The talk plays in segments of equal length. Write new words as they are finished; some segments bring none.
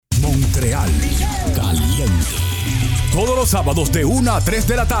Mtl Caliente. Todos los sábados de 1 a 3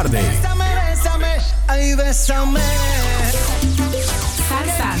 de la tarde. Bésame, bésame, ay, bésame.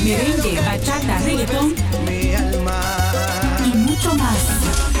 Salsa, merengue, bachata, reggaetón Mi alma. y mucho más.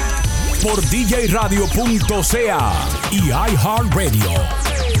 Por djradio.ca y iHeartRadio.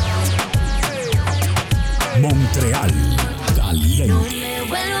 Mtl Caliente.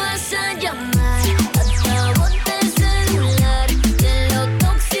 Vuelvas a llamar, acabóte el celular, que lo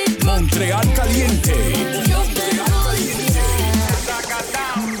tóxico. Mtl Caliente.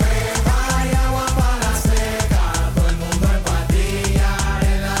 Hay agua para la seca, todo el mundo en patilla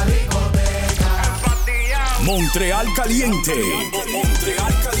en la discoteca. Mtl Caliente.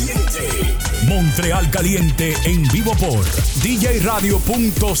 Mtl Caliente. Mtl Caliente en vivo por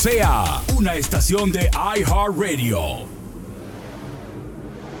djradio.ca, una estación de iHeartRadio.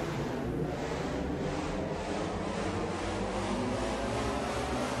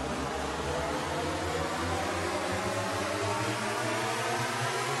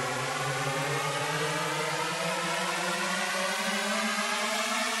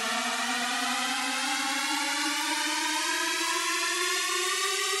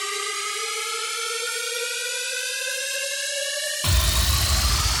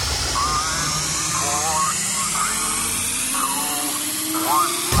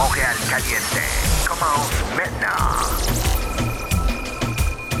 Mtl Caliente. Come on, maintenant.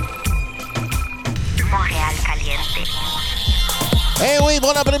 Mtl Caliente. Oui,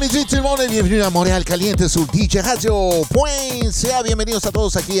 bon après-midi tout le monde et bienvenue à Mtl Caliente sur djradio.ca. Bienvenidos a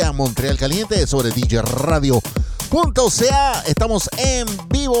todos aquí a Mtl Caliente sobre djradio.ca. Estamos en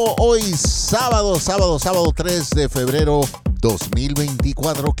vivo hoy sábado 3 de febrero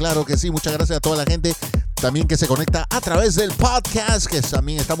 2024. Claro que sí, muchas gracias a toda la gente también que se conecta a través del podcast, que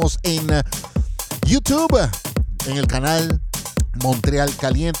también estamos en YouTube, en el canal Mtl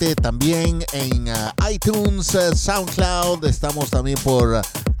Caliente, también en iTunes, SoundCloud, estamos también por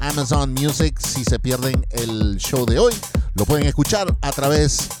Amazon Music. Si se pierden el show de hoy, lo pueden escuchar a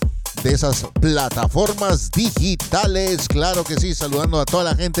través de esas plataformas digitales. Claro que sí, saludando a toda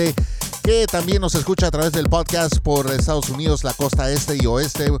la gente que también nos escucha a través del podcast por Estados Unidos, la costa este y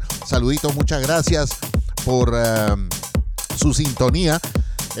oeste. Saluditos, muchas gracias por su sintonía.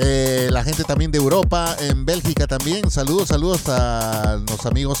 La gente también de Europa, en Bélgica también. Saludos a los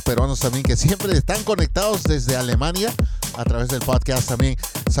amigos peruanos también que siempre están conectados desde Alemania a través del podcast también.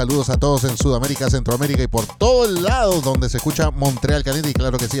 Saludos a todos en Sudamérica, Centroamérica y por todo el lado donde se escucha Mtl Caliente. Y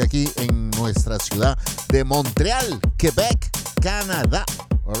claro que sí, aquí en nuestra ciudad de Montréal, Québec, Canadá.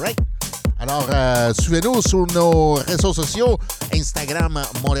 All right. Alors, suivez-nous sur nos réseaux sociaux, Instagram,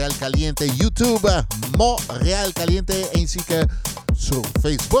 Mtl Caliente, YouTube, Mtl Caliente, ainsi que sur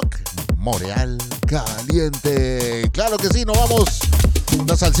Facebook, Mtl Caliente. Claro que sí, nos vamos.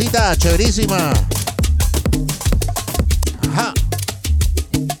 Una salsita chéverísima. Ajá.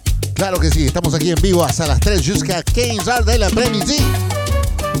 Claro que sí, estamos aquí en vivo hasta las 3 jusqu'à 15h de l'après-midi.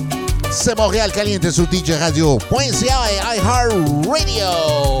 C'est Mtl Caliente sur djradio.ca et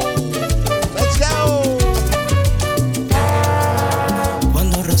iHeartRadio. Let's go.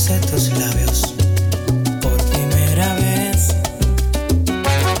 Cuando rocé tus labios por primera vez,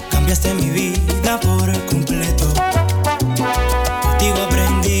 cambiaste mi vida por completo. Contigo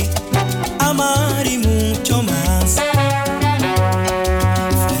aprendí a amar y mucho más.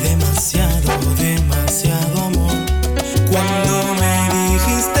 Fue demasiado, demasiado amor. Cuando me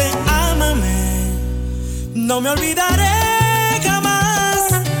dijiste ámame, no me olvidaré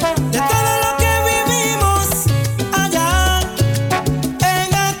jamás de todo lo que vivimos allá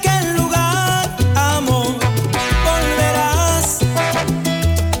en aquel lugar. Amor, volverás,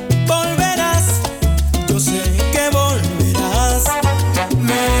 volverás, yo sé que volverás.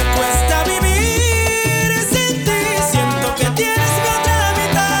 Me cuesta vivir sin ti, siento que tienes mi otra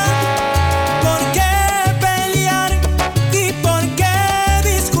mitad. ¿Por qué pelear y por qué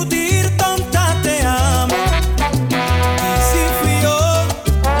discutir? Tonta, te amo. Y si fui yo,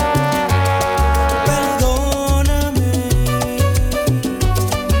 perdóname.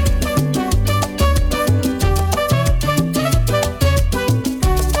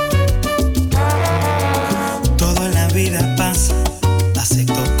 Todo en la vida pasa,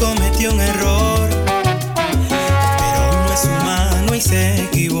 acepto cometí un error, pero uno es humano y se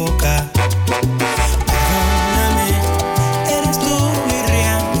equivoca. Perdóname, eres tú mi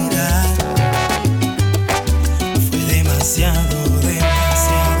realidad. Fue demasiado,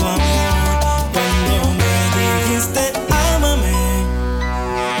 demasiado amor. Cuando me dijiste ámame,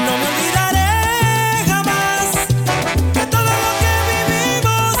 no me olvidaré jamás de todo lo que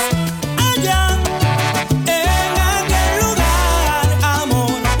vivimos allá en aquel lugar.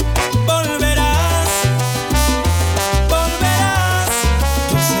 Amor,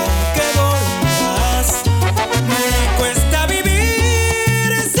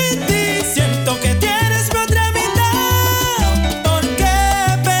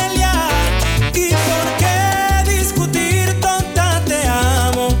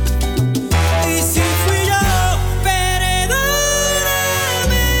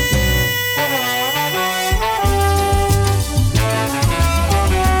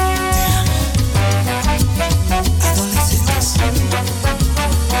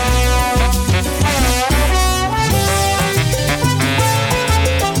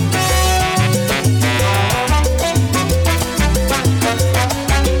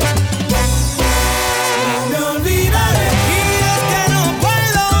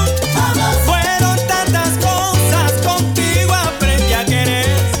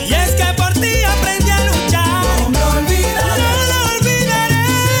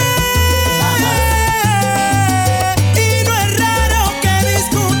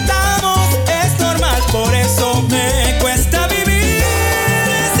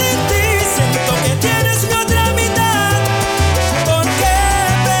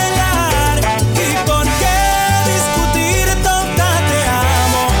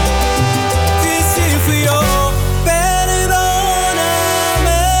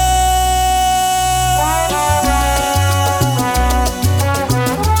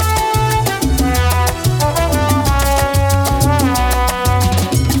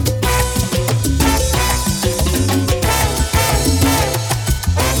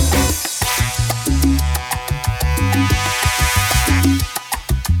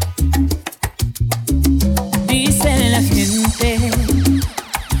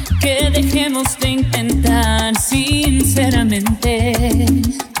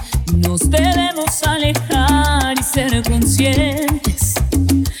 sientes,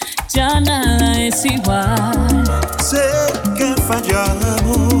 ya nada es igual. Sé que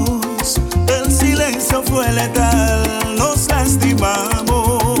fallamos, el silencio fue letal, nos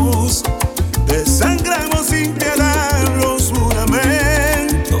lastimamos, desangramos sin piedad, los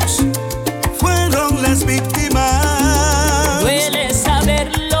juramentos fueron las víctimas. Duele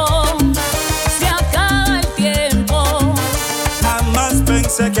saberlo, se acaba el tiempo. Jamás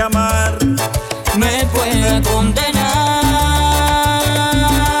pensé que amar me pueda condenar.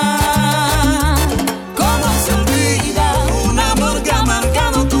 ¿Cómo se olvida un amor que ha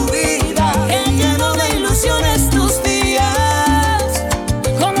marcado tu vida, que llenó de ilusiones tus días?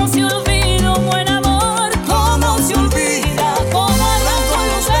 ¿Cómo se olvida un buen amor? ¿Cómo se olvida cómo arranco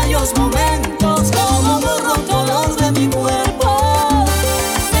los bellos momentos, cómo borro el dolor de mi cuerpo?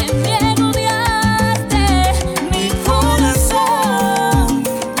 Se niega a odiarte mi Corazón,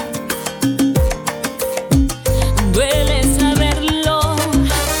 duele saberlo,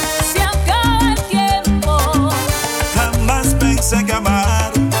 se acaba el tiempo. jamás pensé que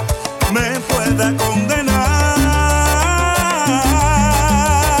amar me pueda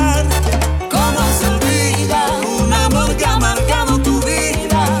condenar. ¿Cómo se olvida un amor que ha marcado tu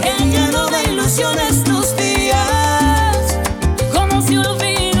vida, que llenó de ilusiones tus días? ¿Cómo se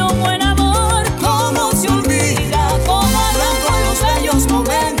olvida un buen amor? ¿Cómo se olvida cómo arranco los bellos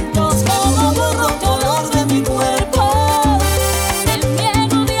momentos, cómo borro el dolor de mi cuerpo? Se niega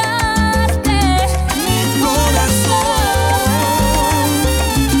a odiarte mi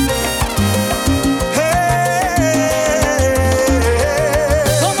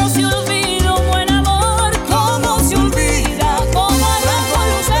 ¿Cómo se olvida un buen amor? ¿Cómo se olvida cómo arranco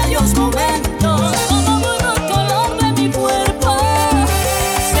los bellos momentos, ¿Cómo borro el color de mi cuerpo?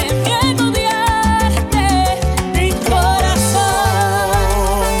 Se niega a odiarte mi corazón.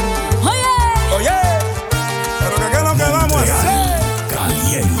 Oye, Oye, pero ¿qué es lo que vamos a hacer?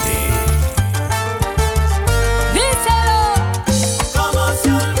 Caliente. díselo. ¿Cómo se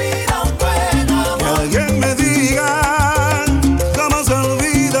olvida un buen amor? Que alguien me diga cómo se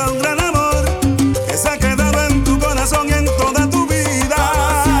olvida un gran amor que se ha quedado en tu corazón y en toda tu vida.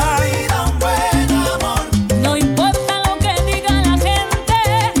 ¿Cómo se olvida un buen amor? No importa lo que diga la gente,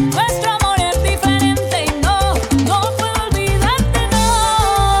 nuestro amor es diferente y no puedo olvidarte, no.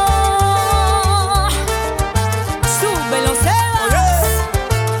 Súbelo, Sebas.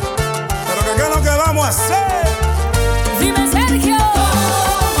 Pero ¿qué es lo que vamos a hacer? Dime, Sergio.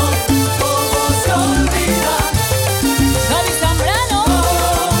 ¿Cómo se olvida? Gaby Zambrano.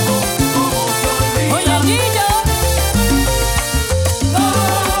 Oye, Guillo.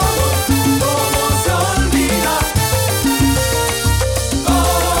 ¿Cómo se olvida?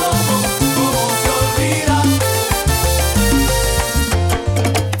 ¿Cómo se olvida?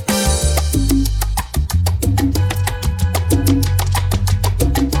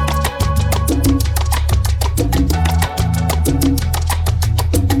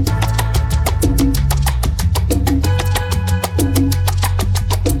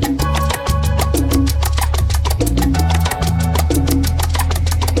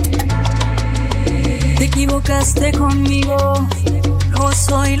 Te equivocaste conmigo, no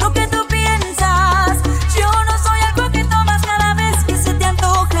soy lo que tú piensas. Yo no soy algo que tomas cada vez que se te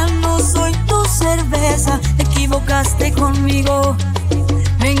antoja, no soy tu cerveza. Te equivocaste conmigo,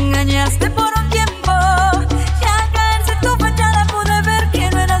 me engañaste por un tiempo. Y al caerse tu fachada pude ver que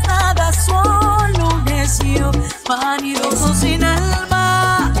no eras nada, solo un necio, vanidoso sin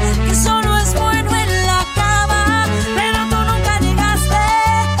alma, que solo es bueno en la cama. Pero tú nunca llegaste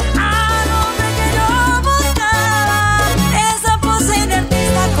al hombre que yo buscaba. Esa pose de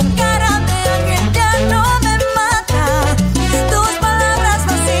artista con cara de ángel ya no me mata. Tus palabras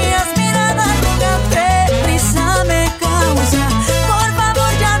vacías, mirada de café, risa me causa. Por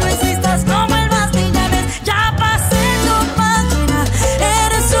favor ya no existas como el más de una vez. Ya pasé tu página,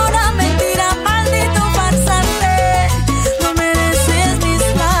 eres una mentira, maldito farsante. No mereces mis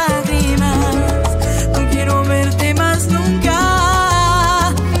lágrimas, no quiero verte más nunca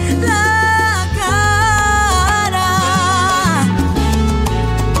la cara.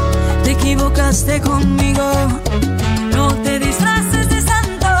 Te equivocaste conmigo, no te disfraces de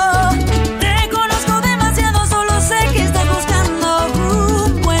santo. Te conozco demasiado, solo sé que estás buscando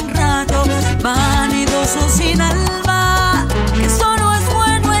un buen rato. Vanidoso sin alma, que solo es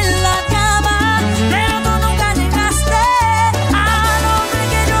bueno en la cama. Pero tú nunca llegaste al hombre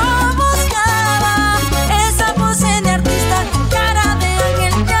que yo buscaba. Esa pose de artista con cara de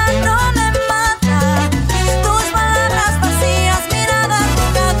ángel ya no me mata. Tus palabras vacías, mirada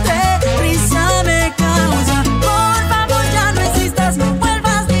arrogante, risa me causa.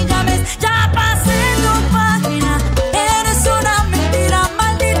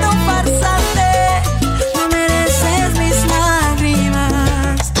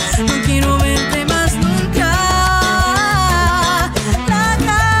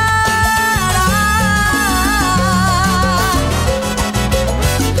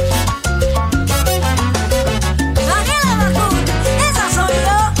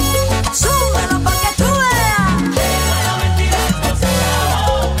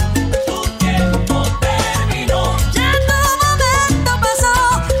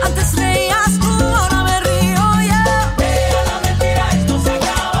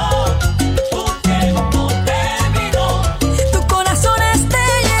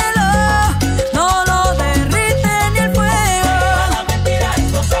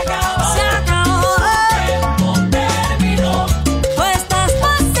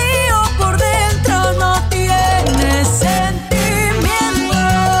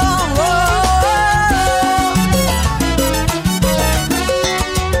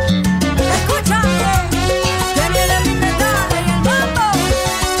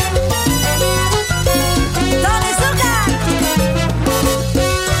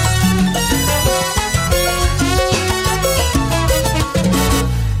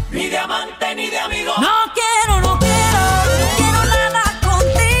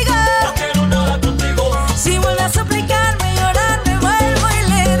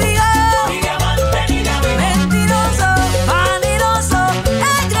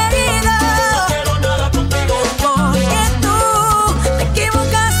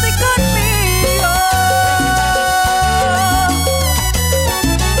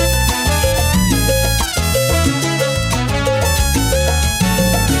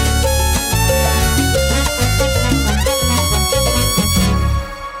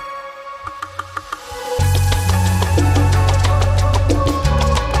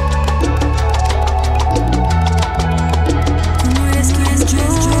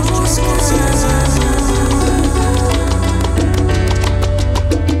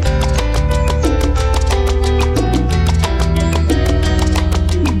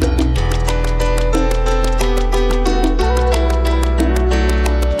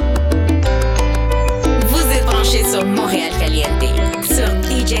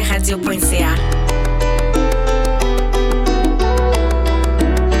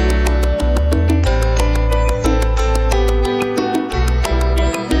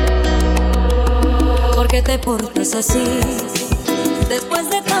 ¿Por qué te portas así? Después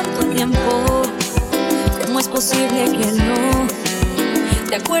de tanto tiempo, ¿cómo es posible que no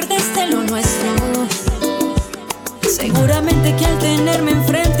te acuerdes de lo nuestro? Seguramente que al tenerme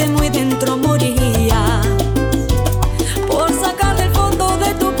enfrente muy dentro moriría por sacar del fondo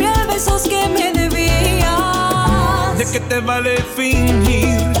de tu piel besos que me debías. ¿De qué te vale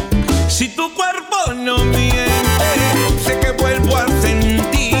fingir si tu cuerpo no miente? Sé que vuelvo a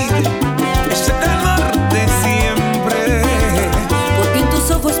sentir ese calor de siempre, porque en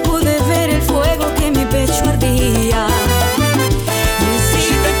tus ojos pude ver el fuego que en mi pecho ardía.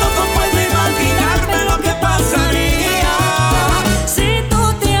 Si de todo puedo imaginarme lo que pasaría. Si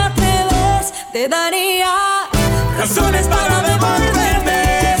tú te atreves, te daría Razones para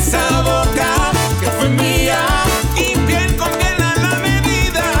devolverme esa boca que fue mía, y piel con piel a la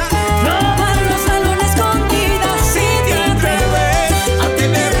medida. robar los salones escondidas. Si te atreves a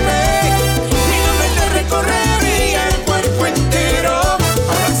tenerme, mi nombre te recorrería el cuerpo entero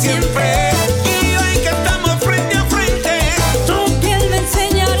para siempre. Y hoy que estamos frente a frente, Tu piel me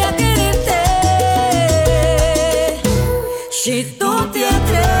enseñará a quererte. Si tú te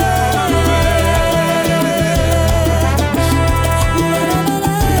atreves.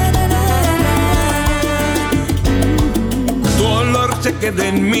 tu olor se queda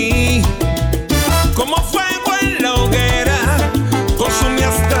en mí como fuego en la hoguera, consume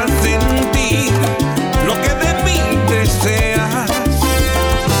hasta sentir lo que de mí deseas.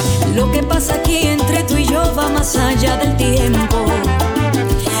 Lo que pasa aquí entre tú y yo va más allá del tiempo.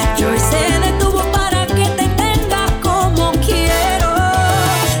 Yo se detuvo para que te tenga como quiero.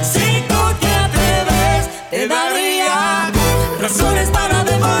 Si tú te atreves, te daría Razones para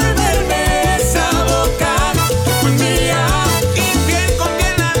devolverme esa boca que fue mía, y piel con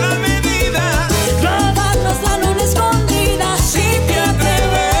piel a la medida. robarnos la luna escondida. Si te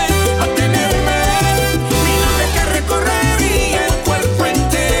atreves a tenerme, mi nombre te recorrería el cuerpo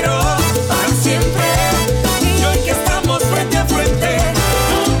entero para siempre. Y hoy que estamos frente a frente,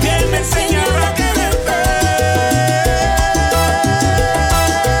 tu piel me enseñará a quererte.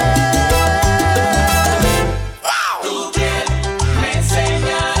 Tu piel me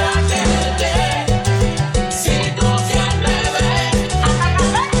enseñará a quererte. Si tú te atreves,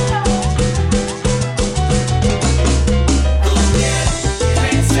 tu piel me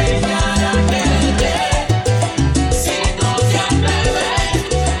enseñará a quererte. Si tú te atreves,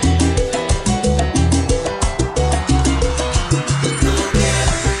 tu piel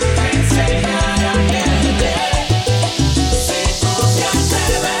me enseñará a quererte.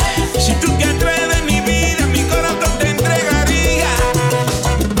 Si tú te atreves, mi vida, mi corazón te entregaría.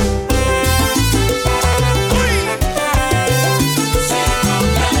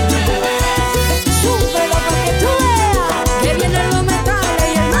 Súbelo para que tú veas que vienen los metales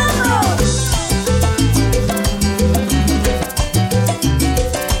y el mambo.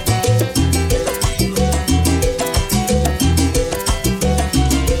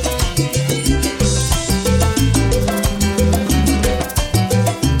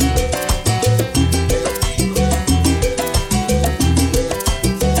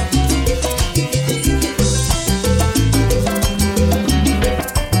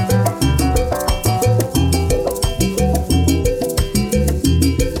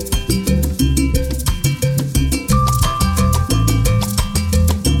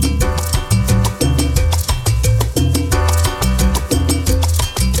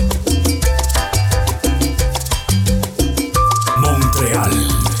 Mtl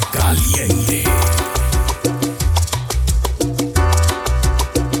Caliente.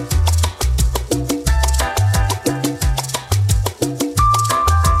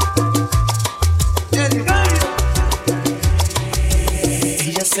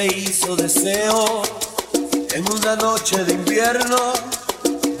 Ella se hizo deseo en una noche de invierno,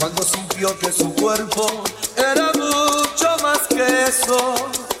 cuando sintió que su cuerpo era mucho más que eso.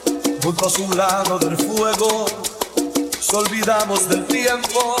 Junto a su lado del fuego, nos olvidamos del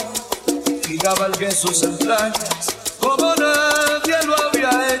tiempo y cabalgué sus entrañas como nadie lo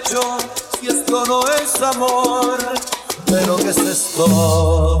había hecho. Y esto no es amor, pero ¿qué es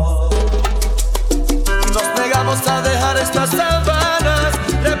esto? Nos negamos a dejar estas sábanas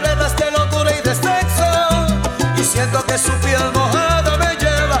repletas de locura y de sexo, y siento que su piel mojada me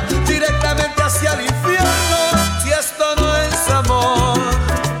lleva directamente hacia el infierno. Si esto no es amor,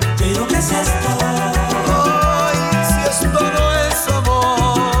 ¿Pero qué es esto? ay, si esto no es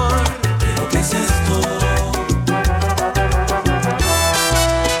amor, ¿Pero qué es esto?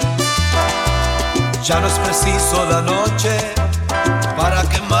 ya no es preciso la noche para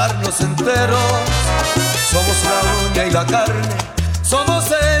quemarnos enteros. Somos la uña y la carne, somos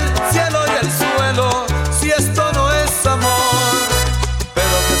el cielo y el suelo.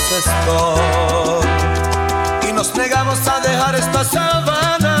 estoy. Y nos negamos a dejar estas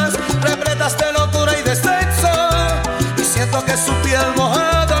sábanas repletas de locura y de sexo. Y siento que su piel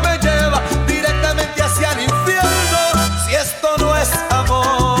mojada me lleva directamente hacia el infierno. Si esto no es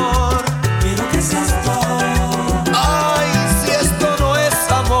amor, ¿pero qué es esto? ay, si esto no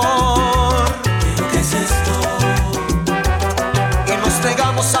es amor, ¿Pero qué es esto? y nos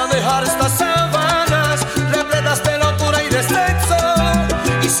negamos a dejar estas sábanas repletas de locura y de sexo.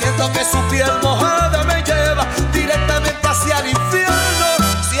 Y siento que su piel mojada me lleva directamente hacia el infierno.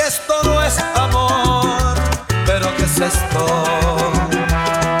 Si esto no es amor, ¿pero qué es esto?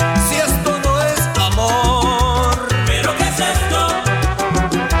 Si esto no es amor, ¿Pero qué es esto?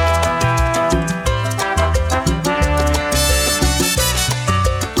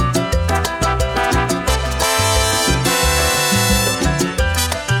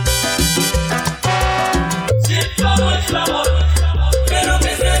 Si esto no es amor, ¿pero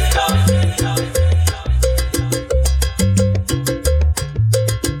qué es esto?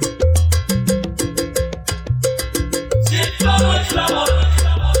 Si esto no es amor,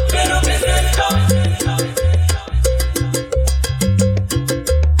 ¿pero qué es esto?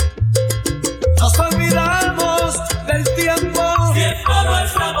 nos olvidamos del tiempo Si esto no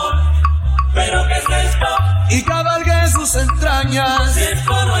es amor, ¿pero qué es esto? y cabalgué en sus entrañas Si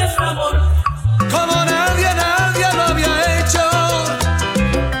esto no es amor, como nadie lo había hecho.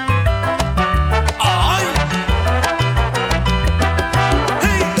 ¡Ay!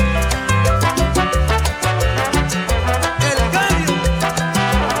 ¡Hey! El gallo.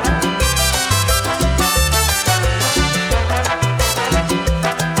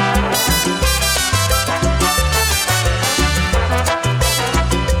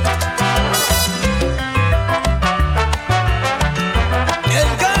 El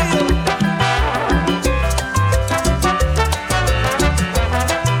gallo.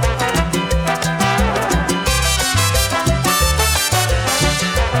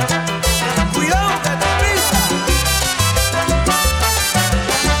 Cuidado que te pisa.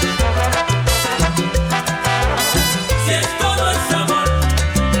 si esto no es amor,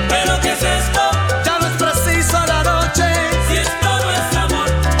 ¿pero qué es esto? Ya no es preciso la noche Si esto no es amor,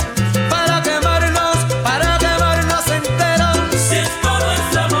 para quemarnos enteros. si esto no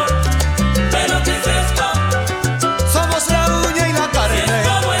es amor, ¿pero qué es esto? Somos la uña y la Si carne.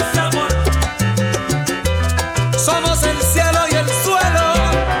 esto no es amor, Somos el cielo y el suelo.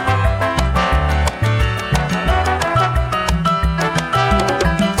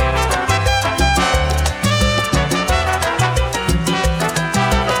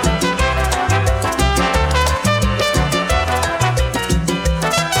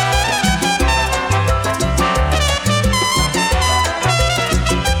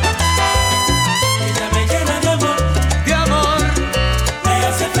 ella me llena de amor, De amor, me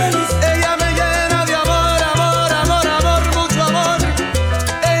hace feliz. ella me llena de amor, amor, amor, amor, mucho amor.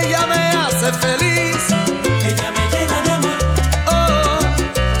 Ella me hace feliz. Ella me llena de amor, Oh,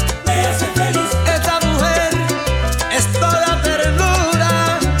 me hace feliz. esta mujer es toda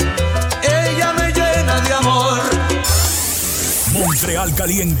ternura. Ella me llena de amor. Mtl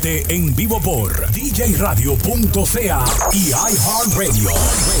Caliente en vivo por djradio.ca y iHeartRadio.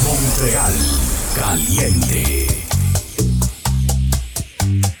 Mtl Caliente.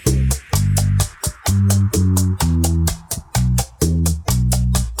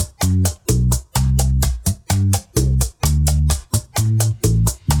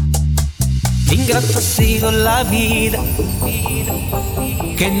 Ingrata ha sido la vida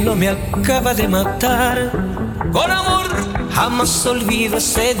que no me acaba de matar. Con amor jamás olvido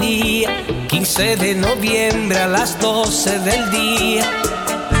ese día, 15 de noviembre a las 12 del día.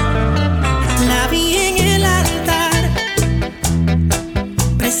 La vi en el altar,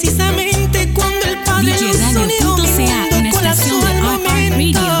 precisamente cuando el Padre nos unió mi djradio.ca, mundo una con la estación de al momento.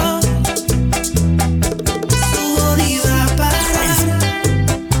 iHeartRadio. Todo iba a parar,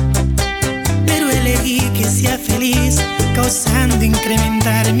 pero elegí que sea feliz, causando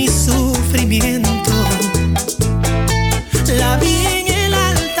incrementar mi sufrimiento. La vi en el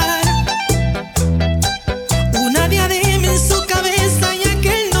altar, una diadema en su cabeza, y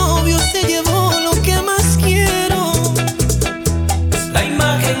aquel novio se llevó lo que más quiero. La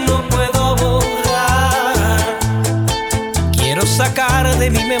imagen no puedo borrar, quiero sacar de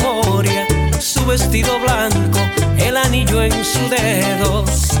mi memoria su vestido blanco, el anillo en su dedo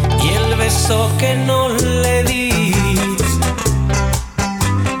y el beso que no le di.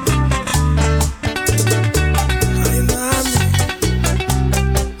 Ay, mami.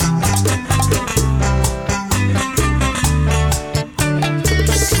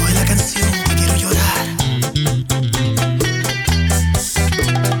 Soy la canción que quiero llorar.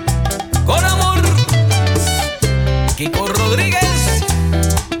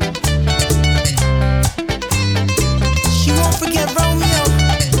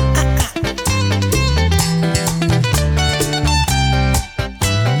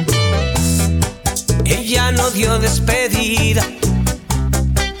 dio despedida,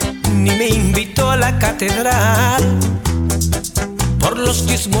 ni me invitó a la catedral. Por los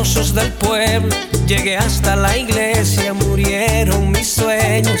chismosos del pueblo llegué hasta la iglesia, murieron mis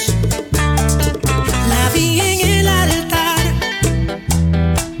sueños. La vi en el altar,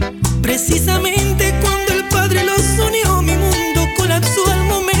 precisamente cuando el Padre los unió, mi mundo colapsó al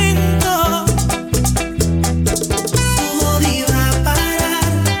momento. Todo iba a parar,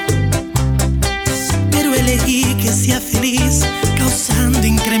 pero elegí que sea feliz, causando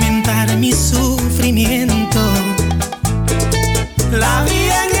incrementar mi sufrimiento. La vi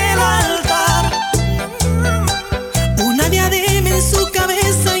en el altar, una diadema en su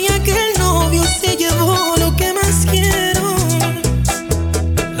cabeza, y aquel novio se llevó lo que más quiero.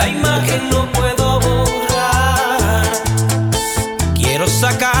 la imagen no puedo borrar. Quiero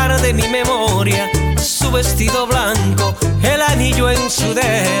sacar de mi memoria su vestido blanco, el anillo en su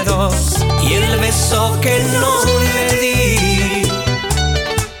dedo y el beso que no le di.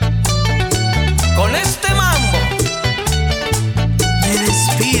 Con este mambo Me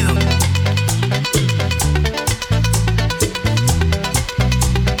despido.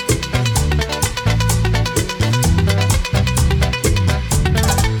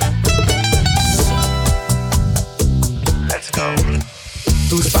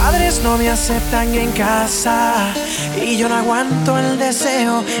 Tus padres no me aceptan en casa y yo no aguanto el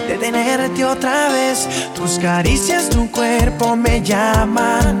deseo de tenerte otra vez. Tus caricias, tu cuerpo me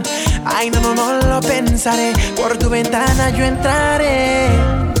llaman. Ay, no lo pensaré. Por tu ventana yo entraré.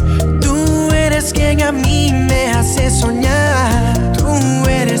 Tú eres quien a mí me hace soñar. Tú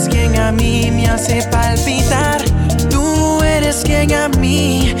eres quien a mí me hace palpitar. Tú eres quien a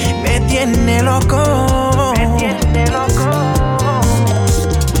mí me tiene loco. Me tiene loco.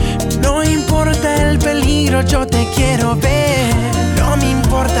 No importa el peligro, yo te quiero ver. No me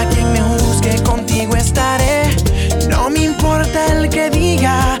importa quién me juzgue, contigo estaré. No me importa el que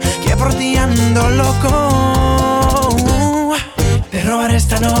diga que por ti ando loco. Te robaré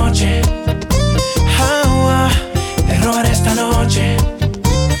esta noche. Te robaré esta noche.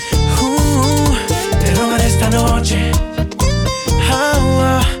 Te robaré esta noche.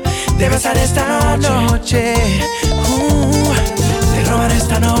 Te besaré esta noche. Te robaré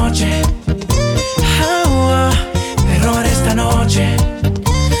esta noche. Te robaré esta noche.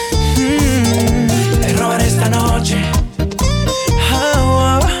 Te robaré esta noche.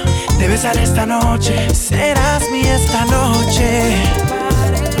 Te besaré esta noche. Serás mi esta noche.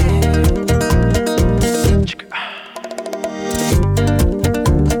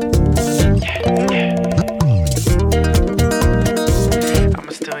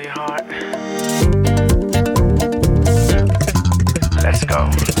 I'ma steal your heart. Let's go.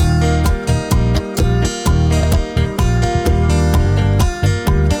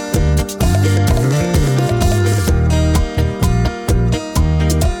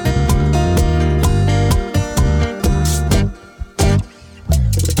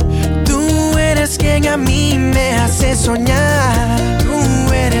 Tú eres quien a mí me hace soñar.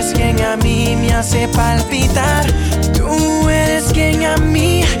 Tú eres quien a mí me hace palpitar. Tú eres quien a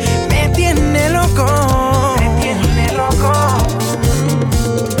mí me tiene loco. Me tiene loco.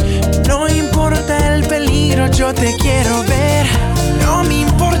 No importa el peligro, yo te quiero ver. No me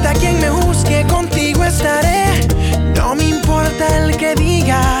importa quién me juzgue, contigo estaré. No me importa el que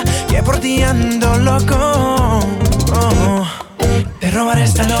diga que por ti ando loco. Te robaré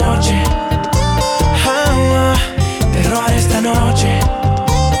esta noche. Te robaré esta noche.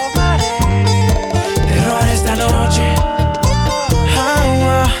 Te robaré esta noche.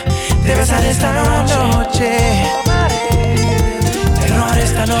 Te besaré esta noche. Te robaré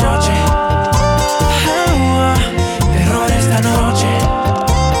esta noche. Te robaré esta noche.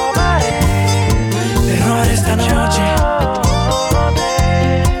 Te robaré esta noche.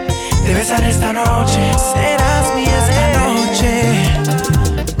 Te besaré esta noche. Serás mi esta noche.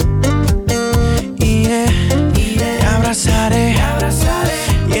 Te abrazaré.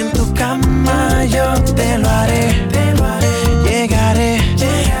 Y en tu cama yo te lo haré. Llegaré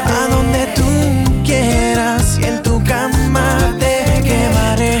a donde tú quieras y en tu cama te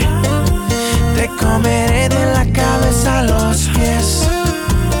quemaré.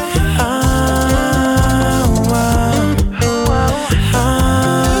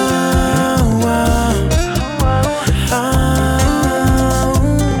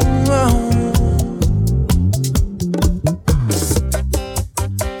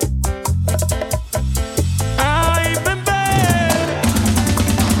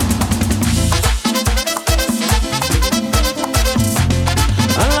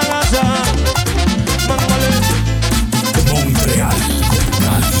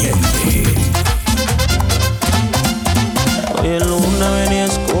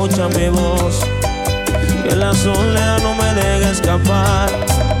 soledad no me deja escapar,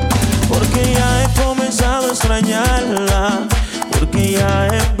 porque ya he comenzado a extrañarla, porque ya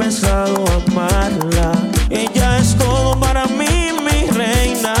he empezado a amarla. Ella es todo para mí, mi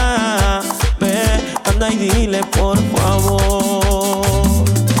reina. Ve, anda y dile por favor,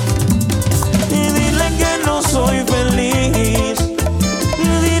 y dile que no soy feliz, y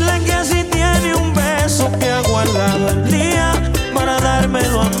dile que si tiene un beso que ha guardado el día para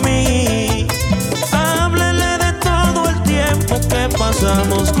dármelo a mí. Háblele de todo el tiempo que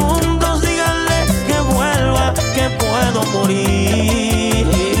pasamos juntos, dígale que vuelva, que puedo morir.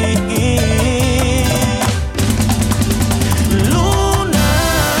 Luna,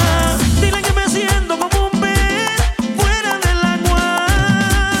 dile que me siento como un pez fuera del agua.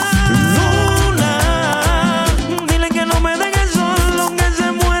 Luna, dile que no me deje solo, que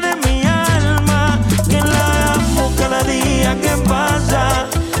se muere mi alma, que la amo cada día que pasa,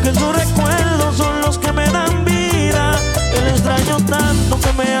 que sus recuerdos son los que me dan vida, que le extraño tanto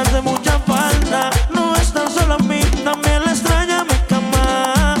que me hace mucha falta. No está solo a mí, también le extraña mi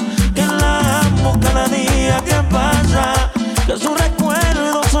cama, que la amo cada día que pasa, que sus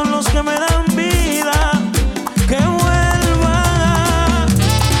recuerdos son los que me dan vida, que vuelva.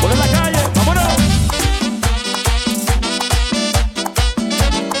 Por la calle, vámonos.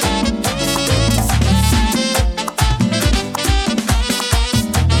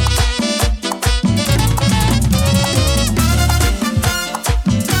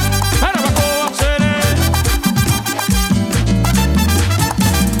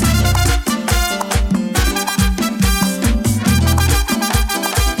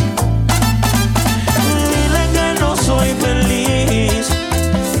 Dile que no soy feliz,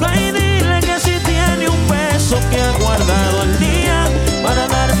 ay, dile que si tiene un beso que ha guardado el día para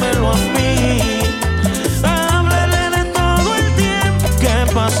dármelo a mí. Háblele de todo el tiempo que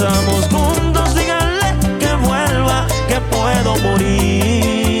pasamos juntos, dígale que vuelva, que puedo morir.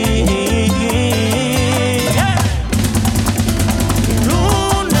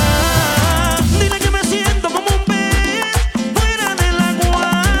 Luna, dile que me siento como un pez fuera del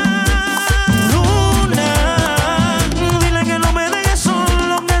agua. Luna, dile que no me deje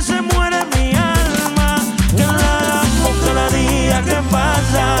solo, que se muere mi alma, que la amo cada día que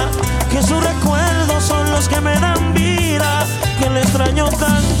pasa, que sus recuerdos son los que me dan vida, que le extraño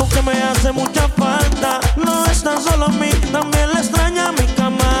tanto que me hace mucha falta. No está solo a mí, también le extraña mi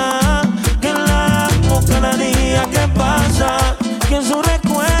cama, que la amo cada día que pasa, que sus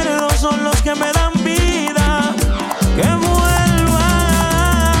recuerdos son los que me dan vida, que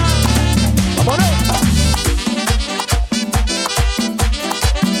vuelva. ¡Vámonos!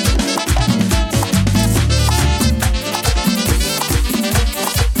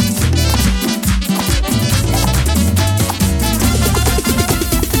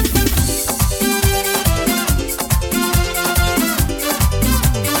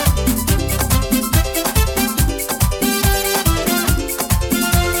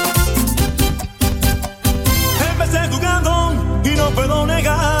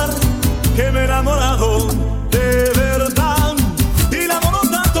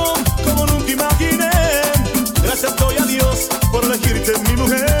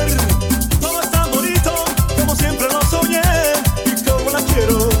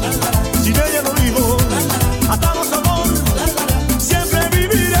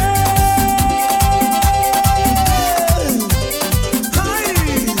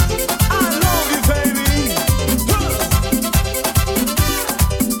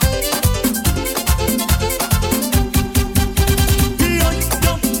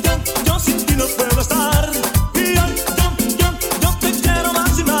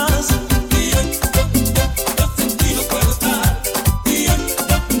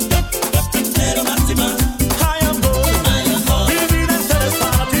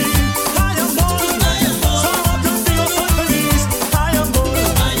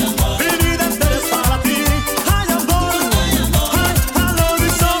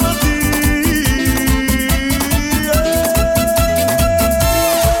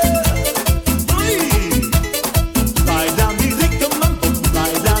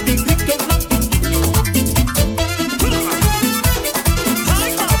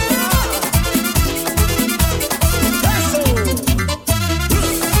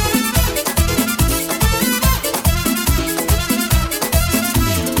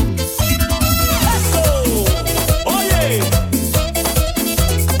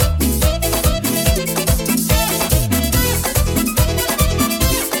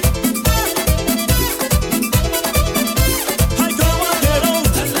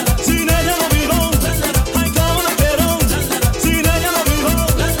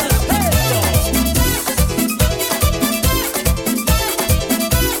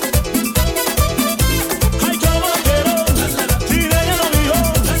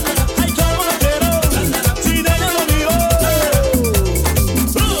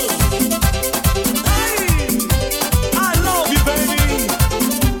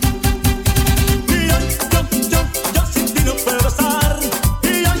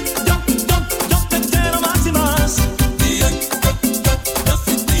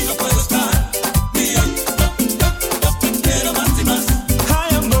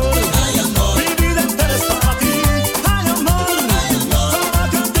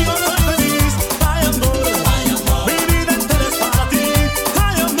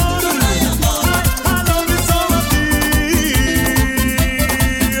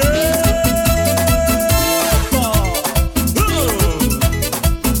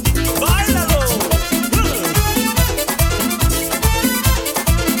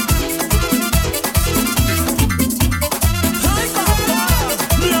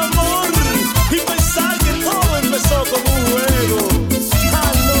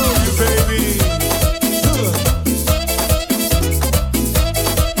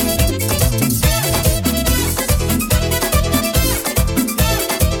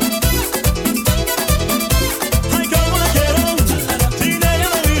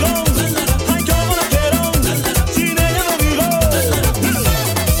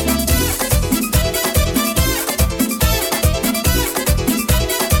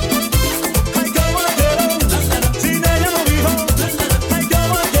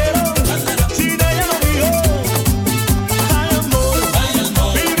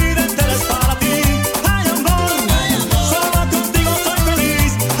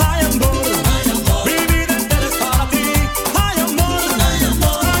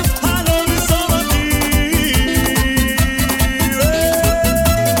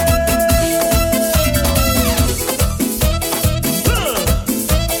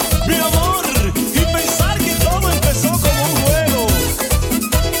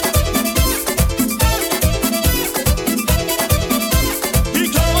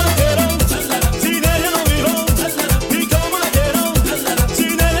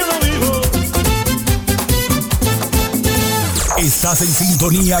 Estás en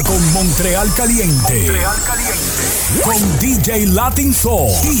sintonía con Mtl Caliente. Con DJ Latin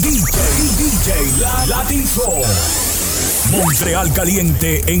Soul. DJ Latin Soul. Mtl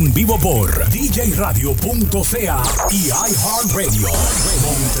Caliente en vivo por djradio.ca y iHeartRadio.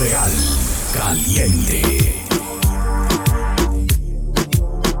 Mtl Caliente.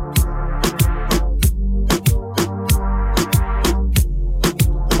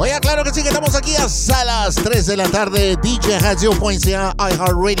 Oiga, claro que sí, que estamos aquí hasta las 3 de la tarde. djradio.ca,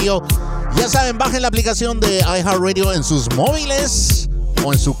 iHeartRadio. Ya saben, bajen la aplicación de iHeartRadio en sus móviles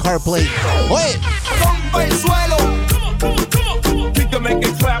o en su CarPlay. Oye, Rompe el suelo. We can make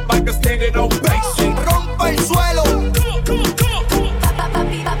it clap like a standing ovation. Rompe el suelo.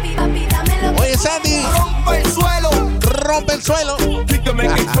 Oye, Sandy. Rompe el suelo. Rompe el suelo. We can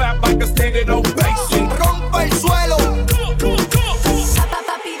make it clap like a standing ovation. Rompe el suelo.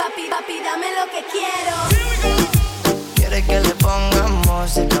 Papi, dame lo que quiero. Quiere que le ponga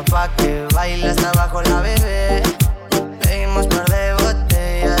música pa' que baile hasta abajo la bebé. Pedimos par de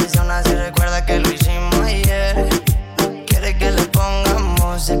botellas y aún así recuerda que lo hicimos ayer. Quiere que le ponga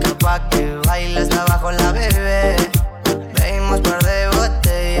música pa' que baile hasta abajo la bebé. Pedimos par de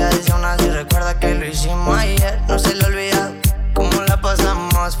botellas y aún así recuerda que lo hicimos ayer. No se le olvida cómo la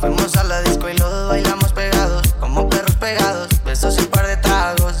pasamos. Fuimos a la disco y los dos bailamos pegados, como perros pegados. Besos y un par de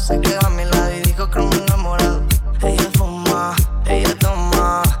tragos. Se quedó a mi lado y dijo que me enamorado. Ella fuma, ella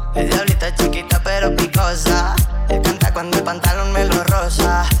toma. Es diablita chiquita pero picosa. Él canta cuando el pantalón me lo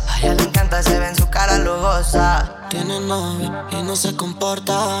rosa. A ella le encanta, se ve en su cara lujosa. Tiene novio y no se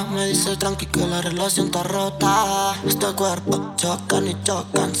comporta. Me dice tranqui que la relación está rota. Este cuerpo chocan y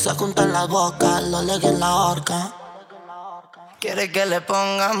chocan. Se juntan las bocas, lo leguen la horca. Quiere que le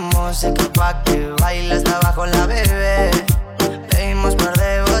ponga música pa' que baile hasta abajo la bebé. Pedimos par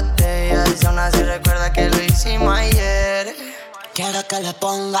de botellas y aún así recuerda que lo hicimos ayer. Quiere que le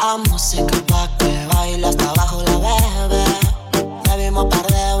ponga música pa' que baile hasta abajo la bebé. Bebimos par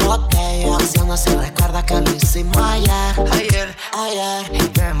de botellas y aún así recuerda que lo hicimos ayer. Ayer. Y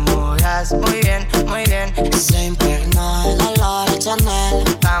te movías muy bien, muy bien. Se impregnó el olor a Chanel.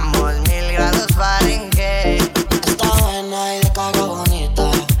 Estamos 1000 grados Fahrenheit. Está buena y de caga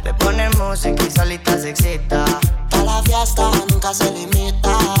bonita. Le pone música y solita se excita. Toda la fiesta nunca se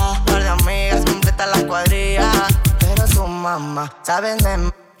limita. Par de amigas completa la cuadrilla. Pero su mamá, ¿sabes de mí?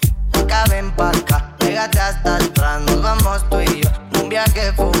 Acá ven pa' acá, pégate hasta atrás. Nos vamos tú y yo, un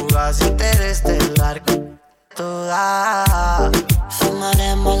viaje fugaz interestelar. Toda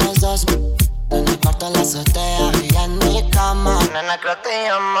fumaremos los dos en el cuarto de la azotea y en mi cama. Nena, creo te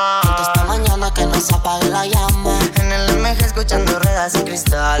llama. Juntos esta mañana que nos apague la llama. En el MG escuchando ruedas y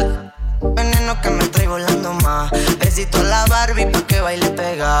cristal. Veneno que me trae volando más. Besito a la Barbie pa' que baile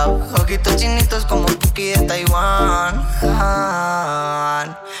pegado. Ojitos chinitos como Puki de Taiwán.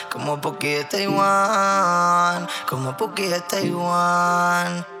 Como Puki de Taiwán. Como Puki de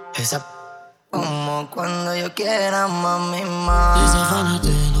Taiwán. Esa como cuando yo quiera, mami, Desafánate,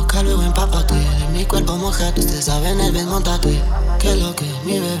 loca luego empápate. De mi cuerpo mojate, usted sabe en el montate. Que lo que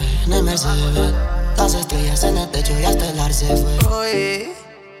mi bebé en el Mercedes. Las estrellas en el techo y hasta el ar se fue. Uy,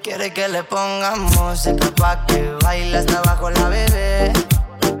 quiere que le ponga música pa' que baile hasta abajo la bebé.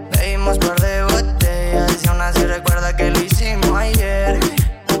 Pedimos par de botellas y aún así recuerda que lo hicimos ayer.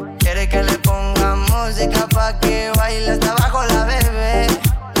 Quiere que le ponga música pa' que baile hasta abajo la bebé.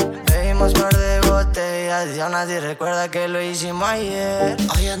 Pedimos par de botellas y aún así recuerda que lo hicimos ayer.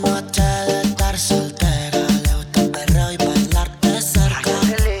 Hoy es noche de estar soltera. Le gusta el perreo y bailar de cerca.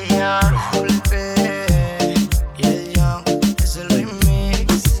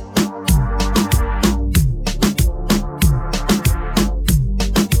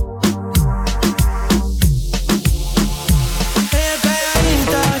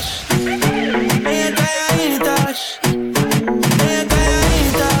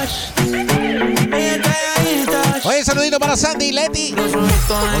 Oye, saludito para Sandy y Leti.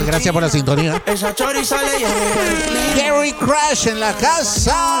 Muy gracias por la sintonía. Gary Crash en la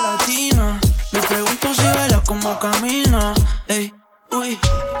casa. Me pregunto si baila como camina. Ey, uy.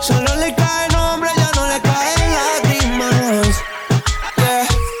 Solo le cae el nombre, ya no le caen lágrimas. Yeah.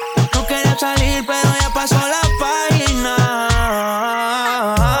 No quería salir, pero ya pasó la página.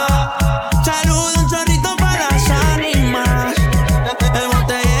 Saludo, un chorrito para las ánimas. El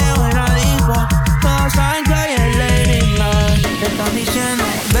botellero en la disco. Todos saben que hoy es Lady Night. Te están diciendo,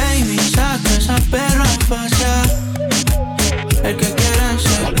 baby, saca esa perra a pasear. El que quiere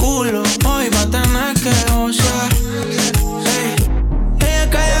ese culo hoy va a tener que gozar. Ey, ella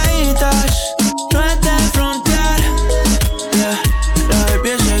calladita,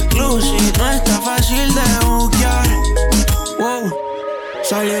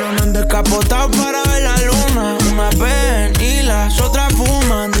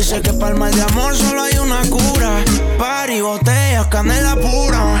 Para el mal de amor solo hay una cura. Party, botellas, canela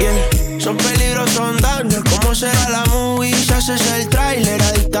pura. Yeah. Son peligrosos andar, ¿cómo será la movie? Si haces el trailer,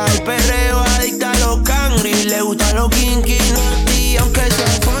 adicta al perreo, adicta a los cangris. Le gusta los kinky, y aunque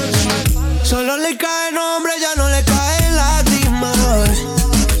sea falso, solo le cae nombre, ya no le caen lágrimas.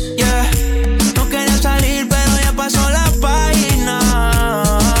 Yeah. No quería salir, pero ya pasó la página.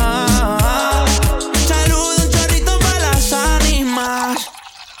 Saludo, un chorrito para las ánimas.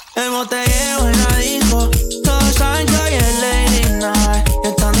 El botellero en la disco, todos saben que hoy es Lady Night. Y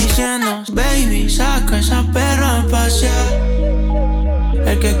están diciendo, baby, saca esa perra a pasear.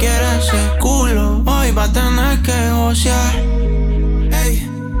 El que quiera ese culo, hoy va a tener que gocear. Ey,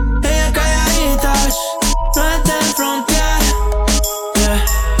 ellas calladitas, no está en frontear. Yeah,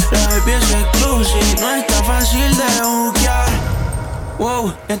 la baby es exclusive, no está fácil de buquear.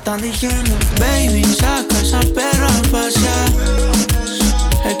 Wow, están diciendo, baby, saca esa perra a pasear.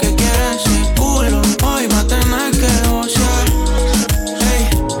 El que quiere ese culo, hoy va a tener que gocear. Hey,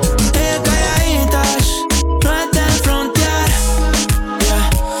 ellas calladitas, no está en frontear. Yeah,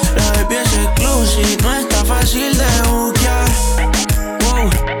 la baby es exclusive, no está fácil de buquear. Wow.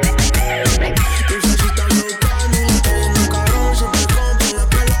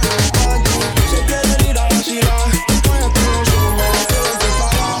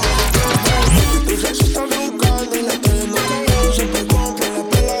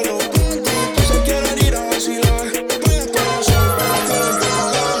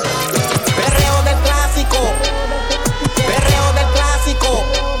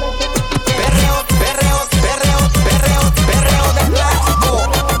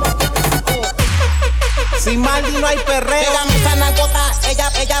 No hay perreo. Ella me sana gota, ella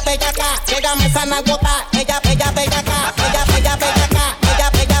bellaca. Ella me sana gota, ella bellaca. Ella bellaca,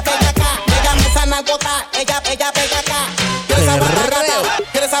 ella me sana gota, ella bellaca. ¿Quieres agua gata?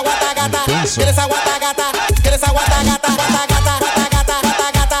 ¿Quieres agua gata? ¿Quieres agua gata? ¿Quieres agua gata?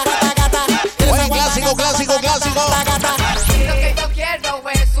 Clásico. Lo que yo quiero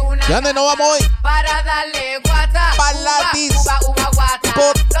es una ¿Y dónde nos vamos hoy? para darle guata. Palatis. Uva guata.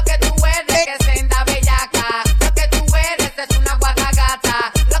 Lo que tú eres que senda bellaca. Lo que tú eres es una guata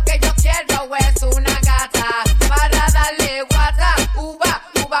gata. Lo que yo quiero es una gata para darle guata. Uva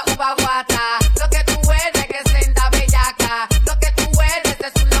guata. Lo que tú eres que senda bellaca. Lo que tú eres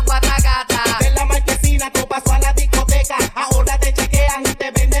es una guata gata. De la marquesina tú paso a la discoteca. Ahora te chequean y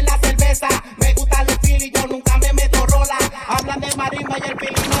te venden la cerveza. Me gustan los filis, yo nunca me meto rola. Hablan de marimba y el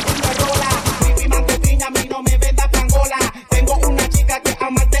fili no tiene rola. Mi pimante piña, a mí no me venda pangola. Tengo una chica que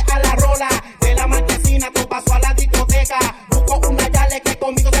amante a la rola. De la marquesina tú paso a la discoteca. Busco una yale que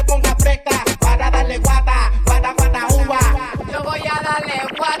conmigo se ponga fresca. Para darle guata, uva. Yo voy a darle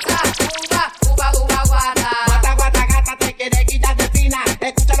guata. Uva guata. Guata gata, te quiere guillar de fina.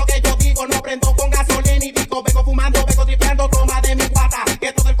 Escucha lo que yo digo, no prendo con gasolina y digo, vengo fumando, vengo tripeando, toma de mi guata.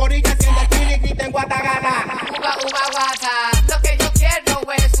 Que todo el corillo enciende el fili y griten guata gata. Uva guata. Lo que yo quiero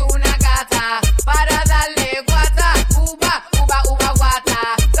es una gata para darle guata. Uva guata.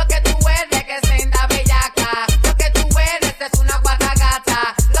 Lo que tú eres que senda bellaca. Lo que tú eres es una guata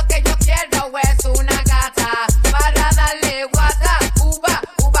gata. Lo que yo quiero es una gata para darle guata.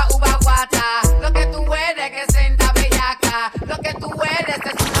 Uva guata. Lo que tú eres que senda bellaca. Lo que tú eres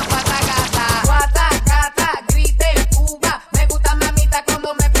es una guata gata. Guata gata, griten uva. Me gusta mamita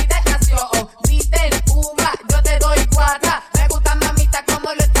cuando me pide canción. Griten uva, yo te doy guata. Me gusta mamita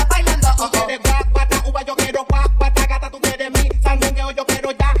como lo está bailando. Tú quieres guata, uva, yo quiero guata gata. Tú quieres mi sandungueo, yo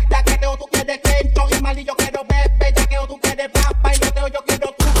quiero yaqueteo. Tú quieres quencho y mal y yo quiero bebé, yaqueo. Tú quieres bailoteo, yo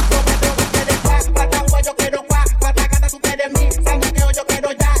quiero tú. Tú quieres guata, uva, yo quiero guata gata. Tú quieres mi sandungueo, yo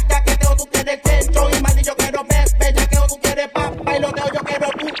quiero yaqueteo. Tú quieres quencho y mal y yo quiero bebé, yaqueo. Tú quieres bailoteo, yo quiero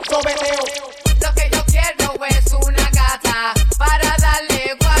tú. Sobeteo. Lo que yo quiero es una gata para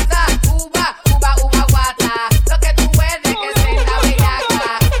darle guata. Uva guata. Lo que tú eres que senda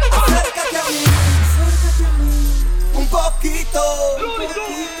bellaca. Acércate a mí, un poquito,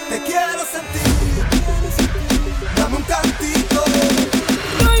 te quiero sentir, dame un cantito,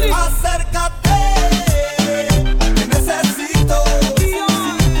 acércate, te necesito,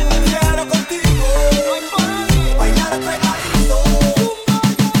 quiero contigo, bailar pegadito,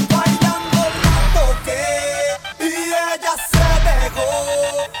 bailando la toqué, y ella se dejó,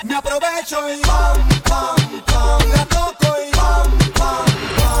 me aprovecho y pam, la toco y pam,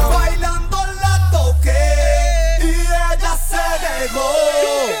 bailando la toqué y ella se dejó.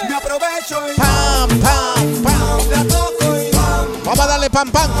 Me aprovecho y la toco y Vamos a darle pam,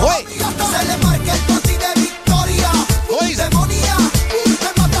 güey. se le marca el conti de victoria. Demonía,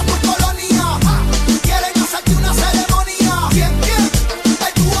 me mata por colonia. Quieren hacerte una ceremonia. Bien,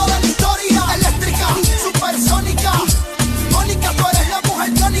 el dúo del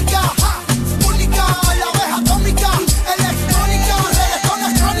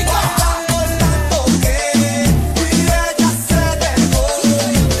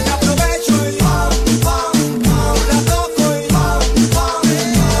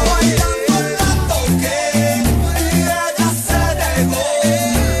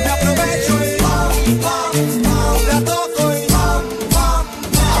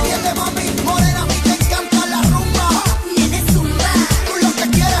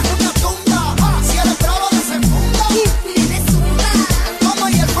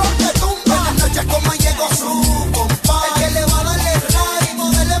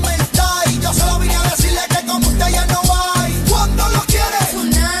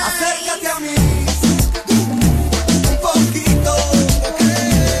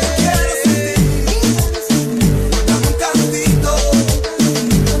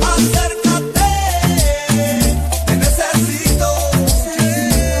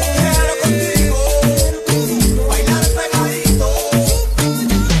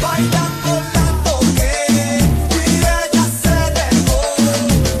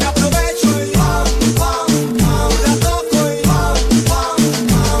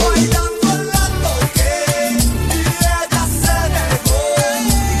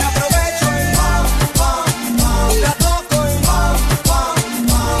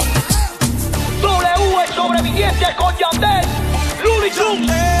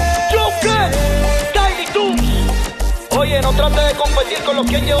trate de competir con los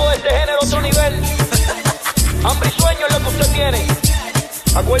que han llevado este género a otro nivel. Hambre y sueño es lo que usted tiene.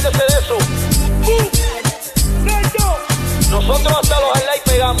 Acuérdese de eso. Nosotros hasta los highlights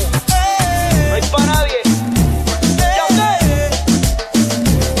pegamos. No hay pa' nadie. Ya usted.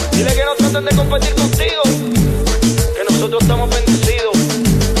 Dile que no traten de competir contigo, que nosotros estamos bendecidos.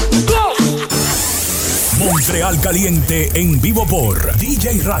 Mtl Caliente en vivo por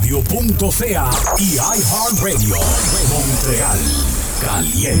djradio.ca y iHeartRadio. Mtl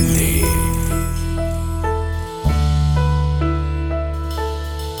Caliente.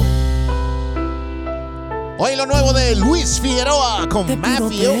 Hoy lo nuevo de Luis Figueroa con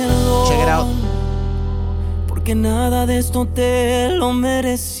Matthew. Check it out. Porque nada de esto te lo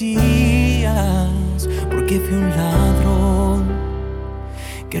merecías. Porque fui un ladrón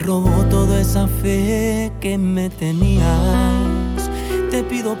que robó toda esa fe que me tenías. Te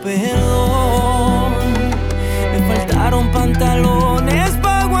pido perdón. Me faltaron pantalones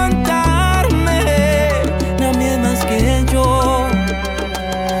para aguantarme. Nadie más que yo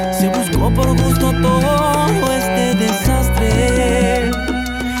se buscó por gusto todo este desastre.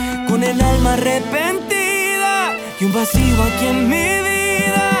 Con el alma arrepentida y un vacío aquí en mi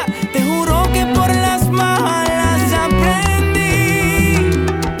vida. Te juro que por las malas aprendí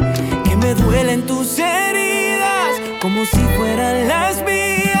que me duelen tus heridas como si fueran las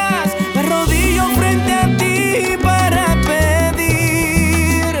mías. Me arrodillo frente a ti para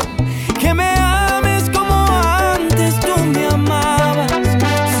pedir que me ames como antes tú me amabas.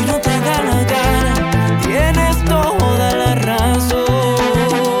 Si no te da la gana, tienes toda la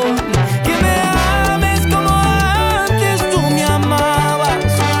razón. Que me ames como antes tú me amabas.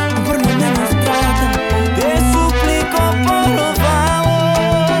 Por lo menos trata, te suplico por favor.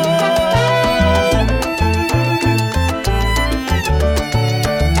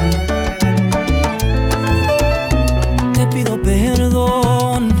 Te pido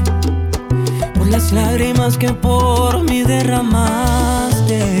perdón por las lágrimas que por mí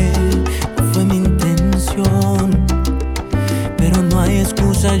derramaste. No fue mi intención, pero no hay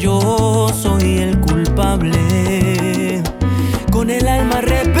excusa, yo soy el culpable. Con el alma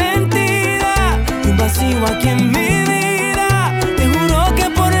arrepentida y un vacío aquí en mi vida. Te juro que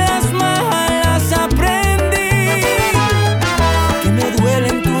por las malas aprendí que me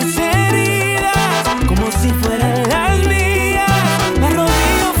duelen tus heridas como si fueran las mías. Me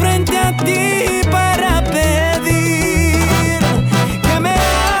arrodillo frente a ti para pedir que me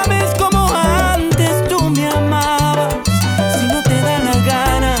ames como antes tú me amabas. Si no te da la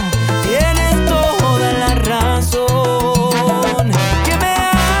gana, tienes toda la razón. Que me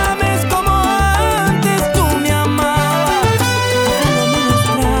ames como antes tú me amabas. Por lo menos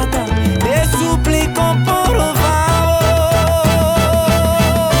trata, te suplico por favor.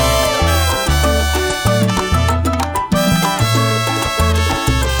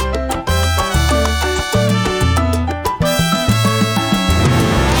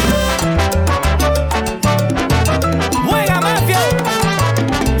 ¡Juega, mafia!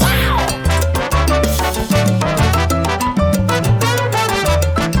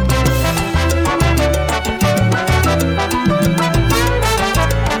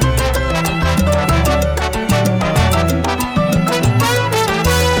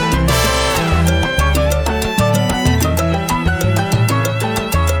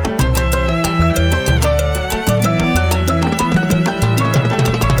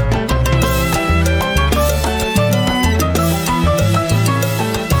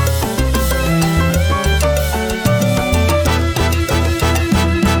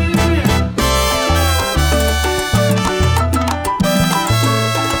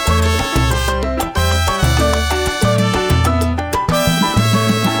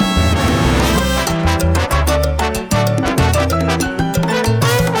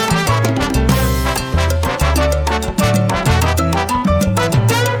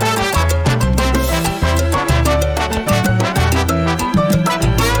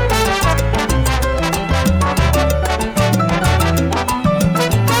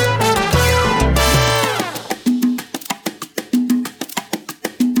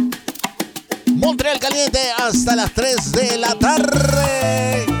 Mtl Caliente hasta las 3 de la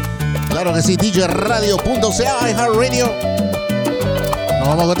tarde. Claro que sí, djradio.ca, iHeartRadio. Nos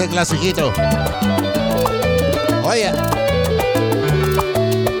vamos con este clasiquito. Oye.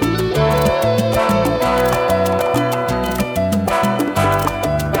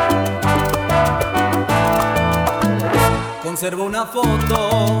 Conservo una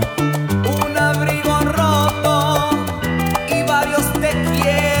foto, un abrigo roto y varios te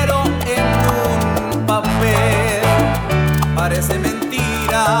quiero en un papel. Parece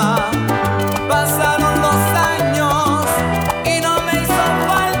mentira, pasaron los años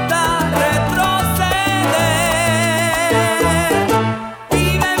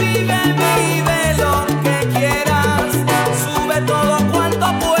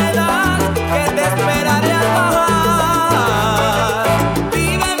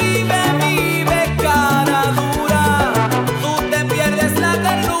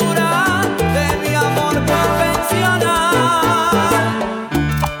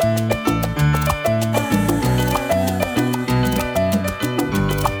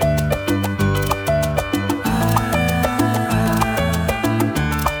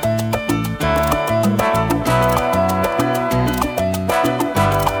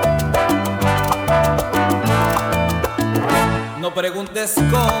No preguntes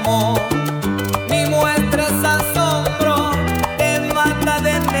cómo, ni muestres asombro, te mata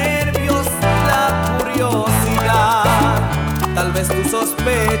de nervios la curiosidad. Tal vez tú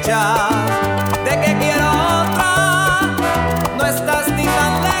sospechas de que quiero otra, no estás ni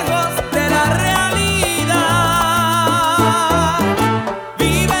tan lejos de la realidad.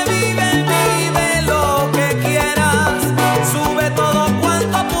 Vive, vive, vive lo que quieras, sube todo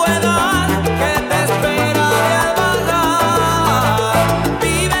cuanto puedas, que te espera al bajar.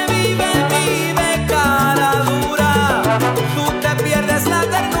 Vive, vive, vive cara dura, tú te pierdes la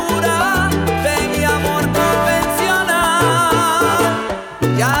ternura de mi amor convencional.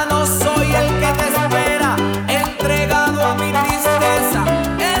 Ya no soy el que te espera, entregado a mi tristeza.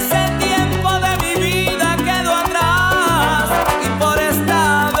 Ese tiempo de mi vida quedó atrás y por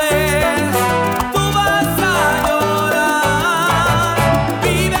esta vez tú vas a llorar.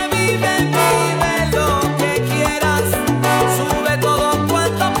 Vive, vive, vive lo que quieras, sube todo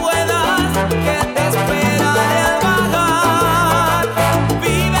cuanto puedas, que te esperaré al bajar.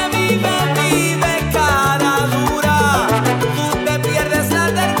 Vive, vive, vive cara dura, tú te pierdes la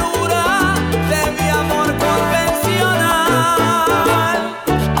ternura de mi amor convencional.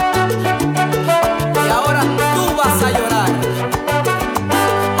 Y ahora tú vas a llorar.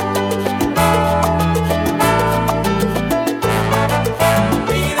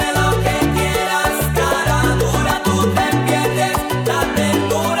 Pide lo que quieras, cara dura, tú te pierdes la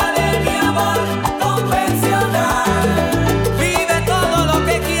ternura de mi amor convencional. Vive todo lo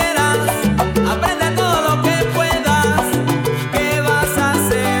que quieras, aprende todo lo que puedas, que vas a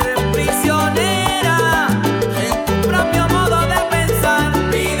ser prisionera en tu propio modo de pensar.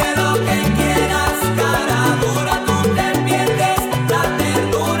 Pide lo que quieras, cara dura, tú te pierdes la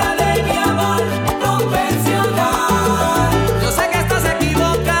ternura de mi amor convencional. Yo sé que estás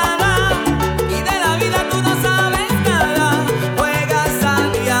equivocada y de la vida tú no sabes nada. Juegas a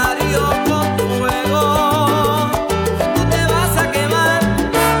diario con fuego, tú te vas a quemar.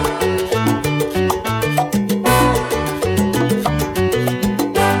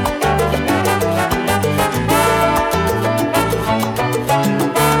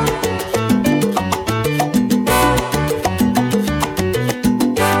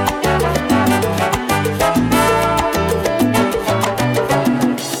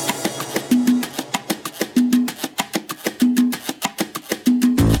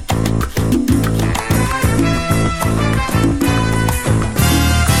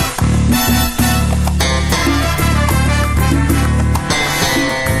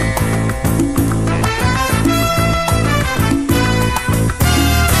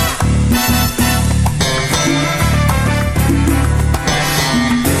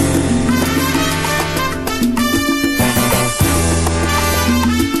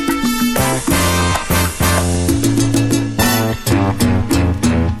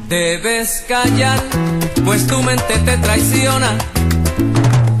 Debes callar, pues tu mente te traiciona.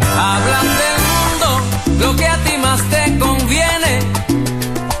 Hablan del mundo, lo que a ti más te conviene.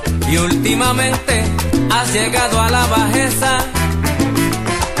 Y últimamente has llegado a la bajeza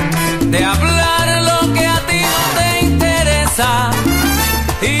de hablar lo que a ti no te interesa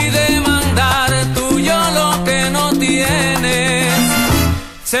y demandar tuyo lo que no tienes.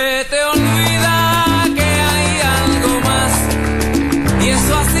 Se te olvida que hay algo más, y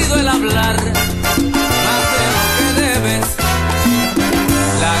eso ha sido el hablar más de lo que debes.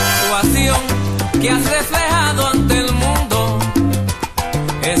 La actuación que has reflejado ante el mundo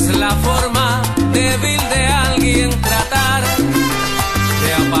es la forma débil de alguien tratar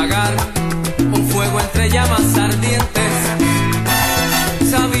de apagar un fuego entre llamas ardientes,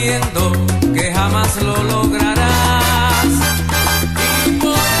 sabiendo que jamás lo lograrás. Y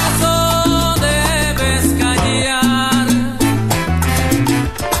por eso debes callar.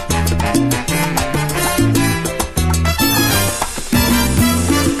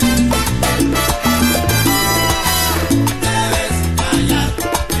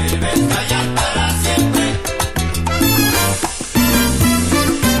 Debes callar para siempre.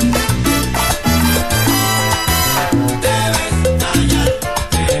 Debes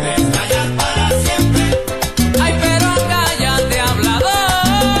callar para siempre.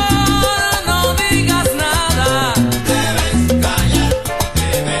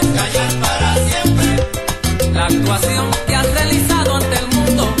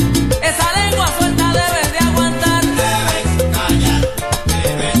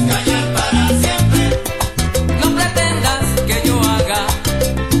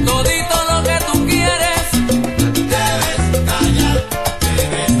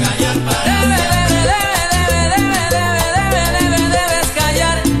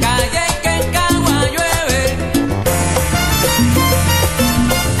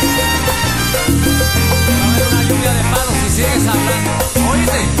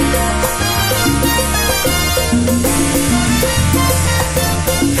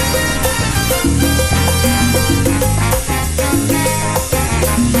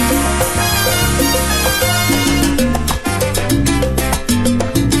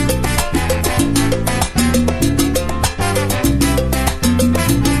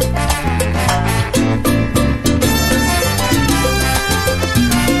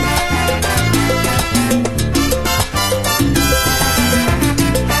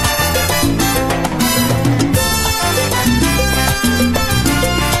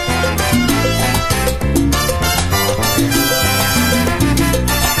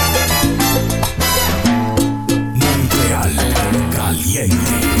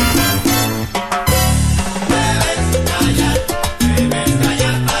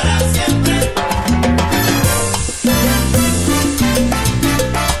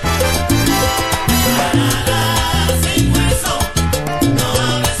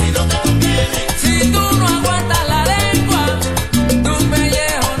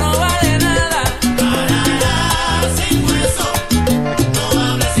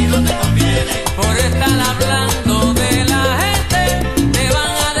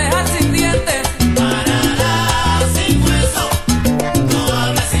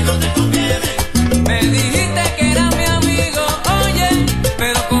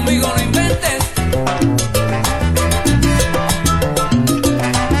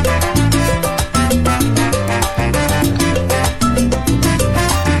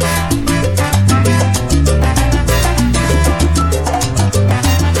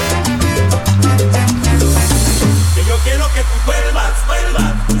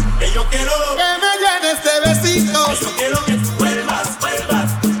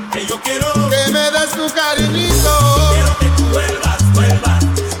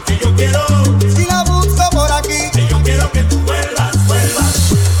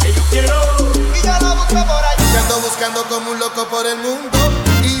 por el mundo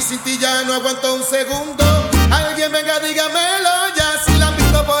y sin ti ya no aguanto un segundo. Alguien venga, dígamelo ya, si la han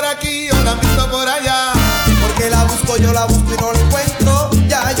visto por aquí o la han visto por allá. Porque la busco, yo la busco y no la encuentro.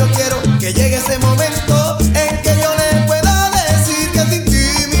 Ya yo quiero que llegue ese momento en que yo le pueda decir que sin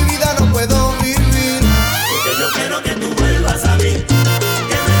ti mi vida no puedo vivir. Porque yo quiero que tú vuelvas a mí,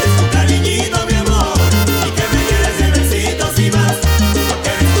 que me des tu cariñito, mi amor, y que me llenes de besitos y más, porque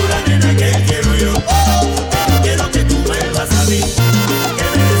eres tú la nena que quiero yo. Porque yo quiero que tú vuelvas a mí, que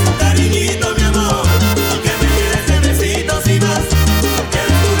me des tu cariñito, mi amor, y que me llenes de besitos y más, porque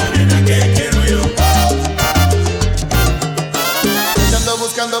eres tú la nena que quiero yo. Yo ando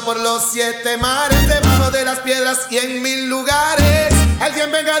buscando por los 7 mares, debajo de las piedras y en 1000 lugares.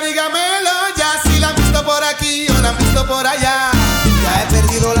 Alguien venga, dígamelo ya, si la han visto por aquí o la han visto por allá. Ya he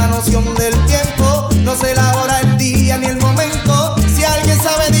perdido la noción del tiempo, no sé la hora, el día ni el momento. Si alguien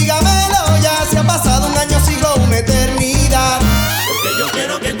sabe, dígamelo ya, si ha pasado un año, siglo, una eternidad. Porque yo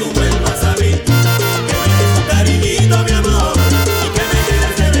quiero que tú vuelvas a mí, que me des tu cariñito, mi amor, y que me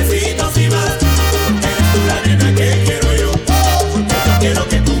llenes de besitos y más, porque eres tú la nena que quiero yo. Porque yo quiero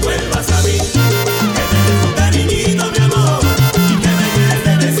que tú vuelvas a mí, que me des tu cariñito, mi amor, y que me llenes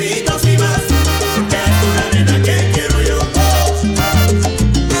de besitos y más, porque eres tú la nena que quiero yo.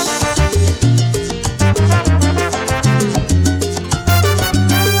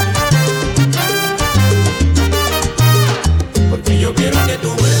 Porque yo quiero que tú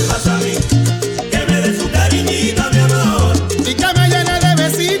vuelvas a mí, que me des tu cariñito, mi amor, y que me llene de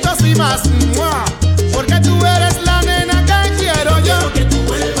besitos y más. ¡Mua! Porque tú eres la nena que quiero yo. quiero que tú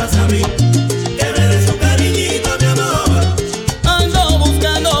vuelvas a mí, que me des tu cariñito, mi amor. Ando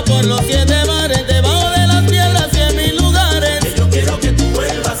buscando por los 7 mares, debajo de las piedras y en 1000 lugares. Que yo quiero que tú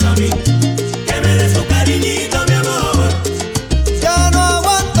vuelvas a mí, que me des tu cariñito, mi amor. Ya no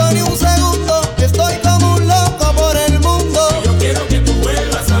aguanto ni un segundo, estoy como un loco por el mundo. Yo quiero que tú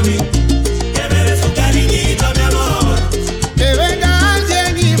vuelvas a mí, que me des tu cariñito, mi amor. Que venga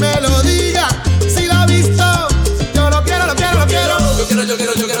alguien y me lo diga, si la ha visto. Yo lo quiero, lo quiero, lo quiero.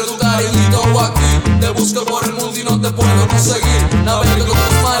 Yo quiero tu cariñito aquí. Te busco por el mundo y no te puedo conseguir. Navego con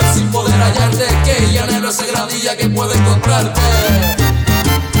los mares sin poder hallarte. Que ya anhelo ese gran día que puedo encontrarte.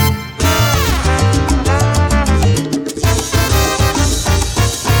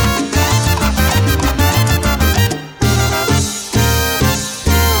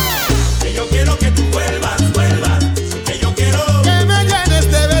 Que yo quiero que tú vuelvas, que yo quiero Que me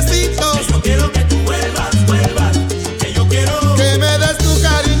llenes de besitos, que yo quiero que tú vuelvas, que yo quiero que me des tu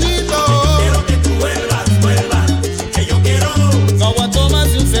cariñito. quiero que tú vuelvas, que yo quiero No aguanto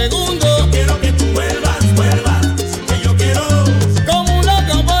más de un segundo, quiero que tú vuelvas, que yo quiero como un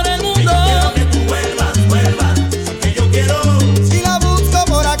loco por el mundo. quiero que tú vuelvas, que yo quiero Si la busco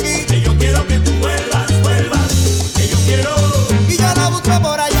por aquí que yo quiero que tú vuelvas, que yo quiero y ya la busco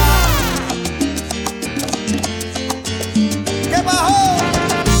por allá. ¿Qué bajó?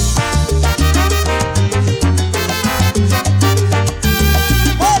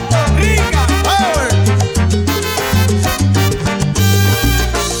 Puerto Rico.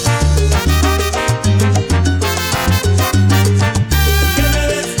 que me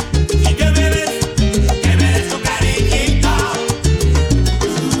des y que me des tu cariñito,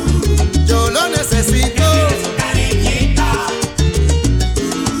 Yo lo necesito, tu cariñito,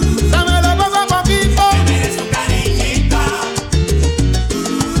 dámelo poco a poquito. que me des tu cariñito,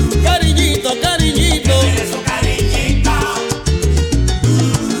 Cariñito, cariñito, que me des tu cariñito,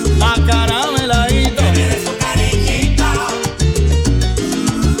 acarameladito. que me des tu cariñito,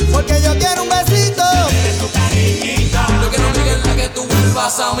 Porque yo quiero un besito. que me des tu cariñito. Yo quiero, Miguel, que tú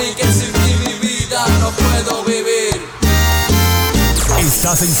vuelvas a mí. Que sin ti mi vida no puedo vivir.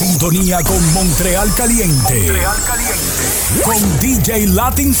 Estás en sintonía con Mtl Caliente. Con DJ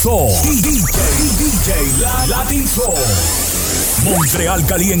Latin Soul. DJ Latin Soul. Mtl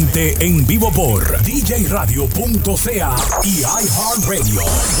Caliente en vivo por djradio.ca y iHeartRadio.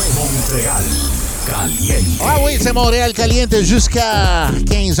 Mtl Caliente. Ah oui, c'est Montréal Caliente jusqu'à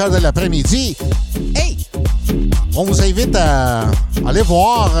 15h de l'après-midi. Hey! On vous invite à aller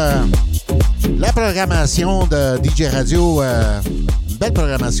voir la programmation de DJ Radio. Une belle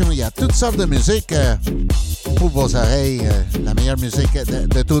programmation. Il y a toutes sortes de musique pour vos oreilles. La meilleure musique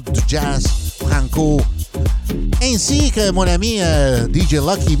de tout, du jazz, franco. Ainsi que mon ami DJ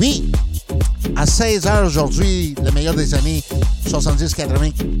Lucky B. À 16h aujourd'hui, le meilleur des années 70, 80,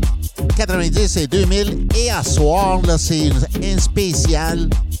 90 et 2000. Et à soir, là, c'est un spécial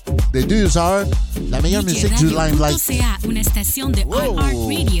de 2 heures. La meilleure musique du Limelight. Una estación de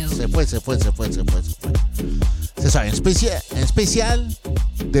iHeartRadio. C'est fouet. C'est ça, un spécial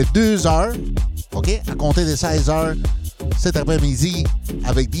de 2 heures. OK? À compter de 16 heures, cet après-midi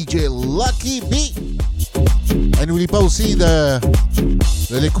avec DJ Lucky B. Et n'oublie pas aussi de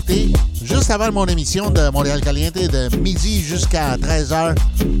l'écouter juste avant mon émission de Mtl Caliente de midi jusqu'à 13h.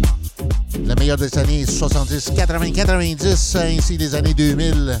 Le meilleur des années 70, 80, 90 ainsi des années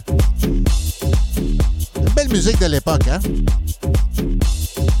 2000. Une belle musique de l'époque, hein?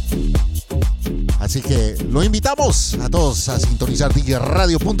 Así que lo invitamos a todos a sintonizar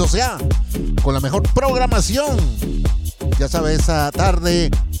djradio.ca con la mejor programación. Ya sabes, esta tarde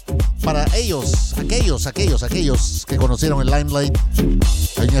para ellos, aquellos que conocieron el Limelight,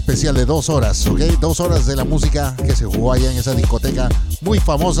 hay un especial de 2 horas, ¿ok? 2 horas de la música que se jugó allá en esa discoteca muy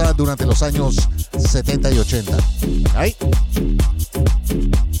famosa durante los años 70 y 80. ¿Ahí?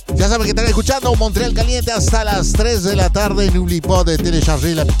 Ya saben que están escuchando Mtl Caliente hasta las 3 de la tarde. N'oubliez pas de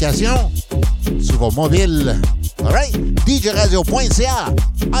télécharger l'application sur vos mobiles. Alright? djradio.ca,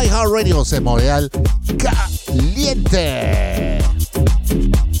 iHeartRadio, c'est Mtl Caliente.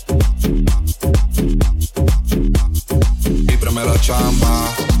 Mi primera chamba,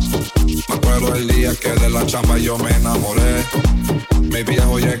 me acuerdo el día que de la chamba yo me enamoré. Mi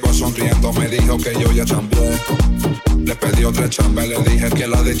viejo llegó sonriendo, me dijo que yo ya chambeé. Le pedí otra chamba y le dije que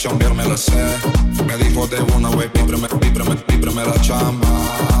la de chambear me la sé. Me dijo de una vez mi primera chamba.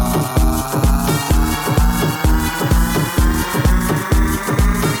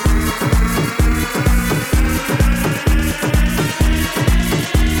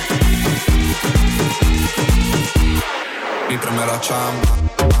 Mi primera chamba.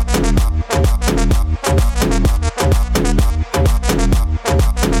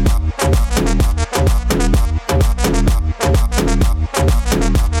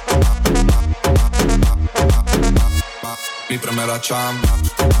 Mi primera chamba.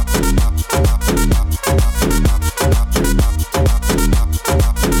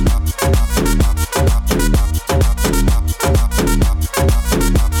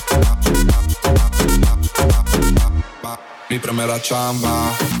 Mi primera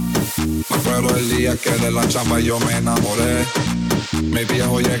chamba. Me acuerdo el día que de la chamba yo me enamoré. Mi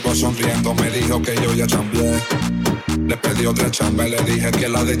viejo llegó sonriendo, me dijo que yo ya chambeé. Le pedí otra chamba y le dije que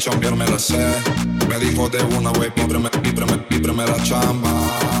la de chambear me la sé. Me dijo de una vez mi primera chamba. Mi primera chamba.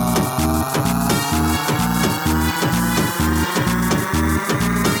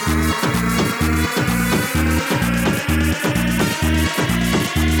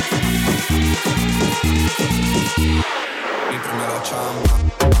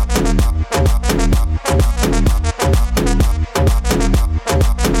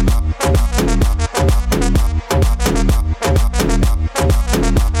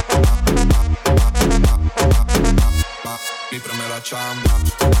 Mi primera chamba.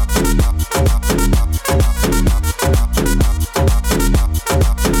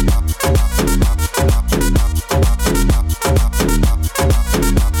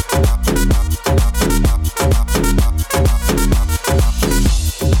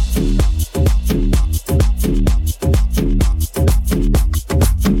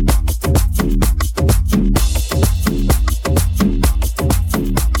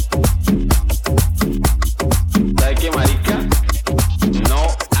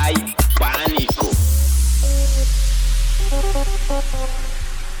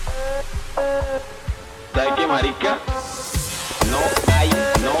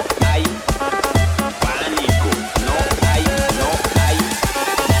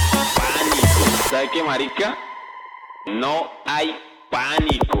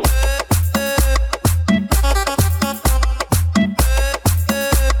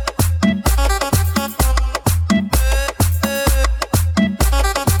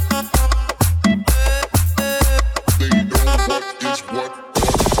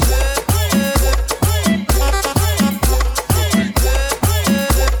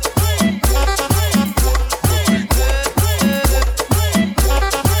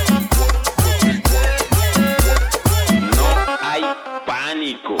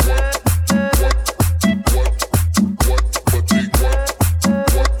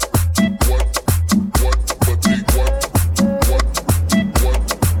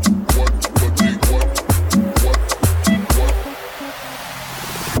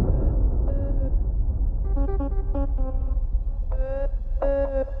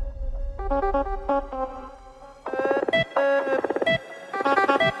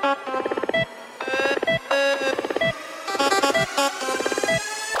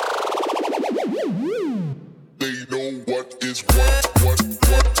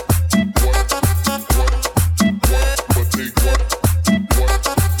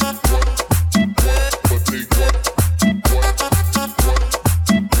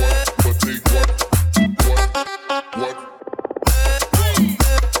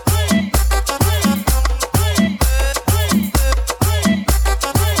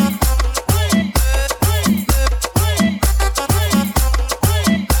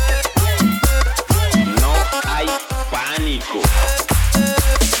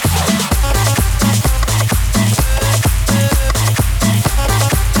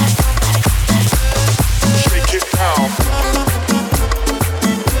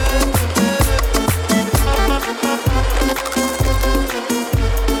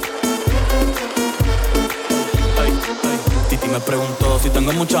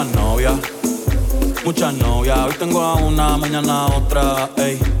 tengo muchas novias. Muchas novias, hoy tengo a una, mañana a otra,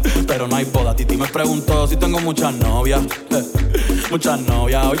 ey. Pero no hay boda, Titi me preguntó si tengo muchas novias. Muchas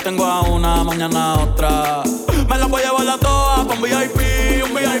novias, hoy tengo a una, mañana a otra. Me las voy a llevar a todas pa' un VIP, ey.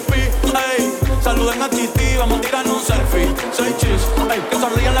 Saluden a Titi, vamos a tirar un selfie. 6 chis, ey. Que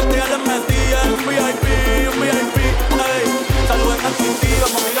sonrían las que ya les metí en un VIP, ey. Saluden a Titi,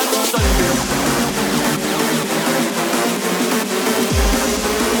 vamos a tirar un selfie.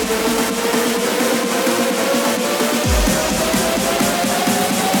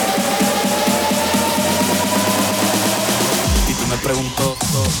 Me preguntó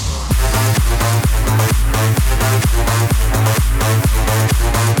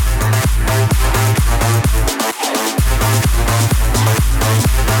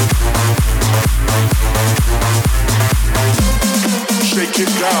Shake it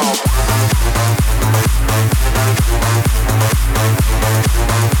down.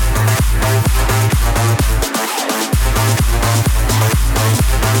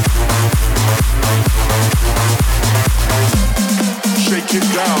 Shake it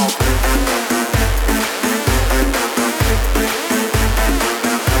down.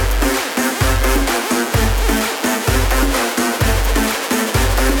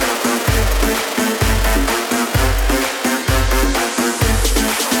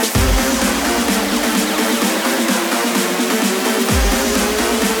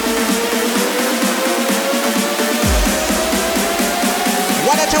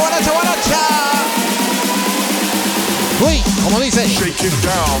 Guaracha. Uy, como dice. Shake it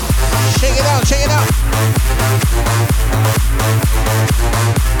down. Shake it down, shake it down.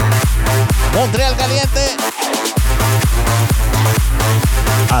 Mtl Caliente.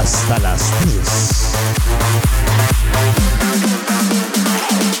 Hasta las 3.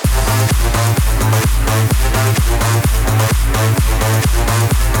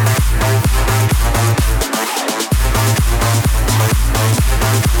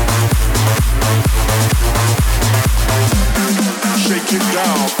 Shake it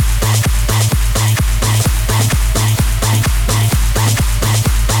down.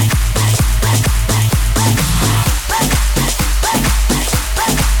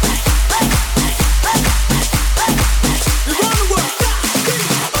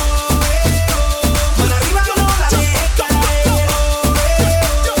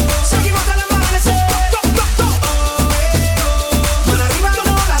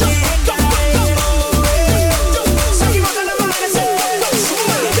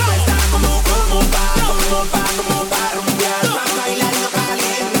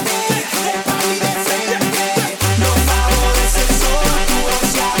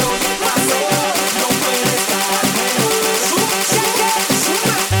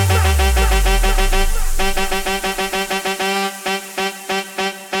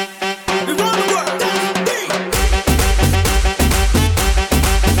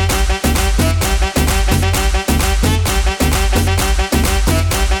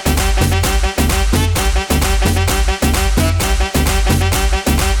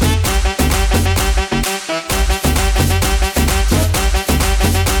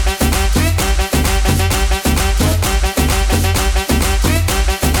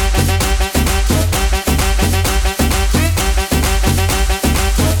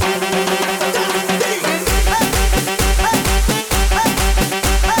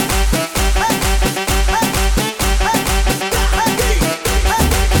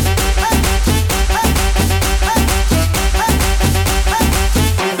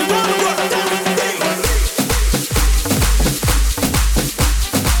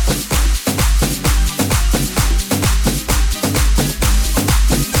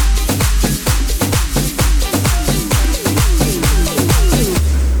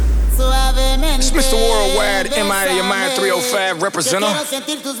 Representer.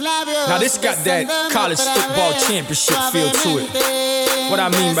 Now this got that college football championship feel to it. What I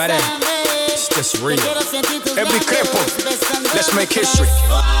mean by that, it's just real. Every Crespo, let's make history.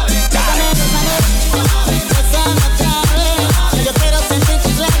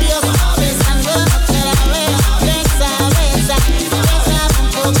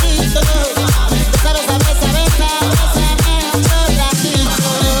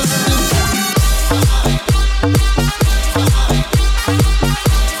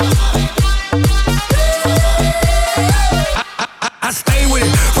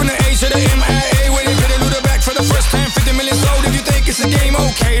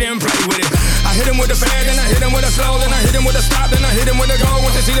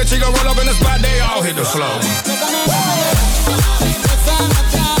 Chico roll up in the spot, they all hit the floor.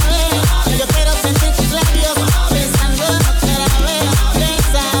 Yo quiero sentir tus labios besando otra vez.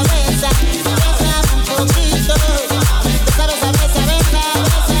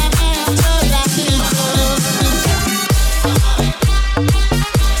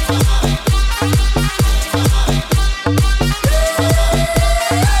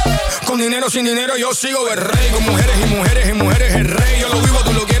 sin dinero yo sigo el rey. Con mujeres y mujeres y mujeres el rey. Yo lo vivo,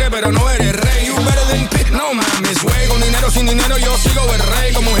 tú lo quieres, pero no eres rey. You better than Pit, no mames, güey. Con dinero, sin dinero yo sigo el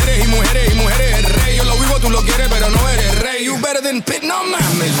rey. Con mujeres y mujeres y mujeres el rey. Yo lo vivo, tú lo quieres, pero no eres rey. You better than Pit, no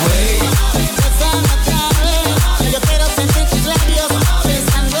mames, güey. Yo quiero sentir tus labios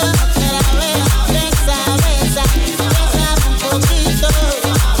besando otra vez. Besa, besa, bésame un poquito.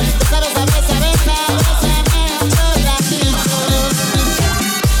 Besa, besa, besa, besa, bésame otro ratito.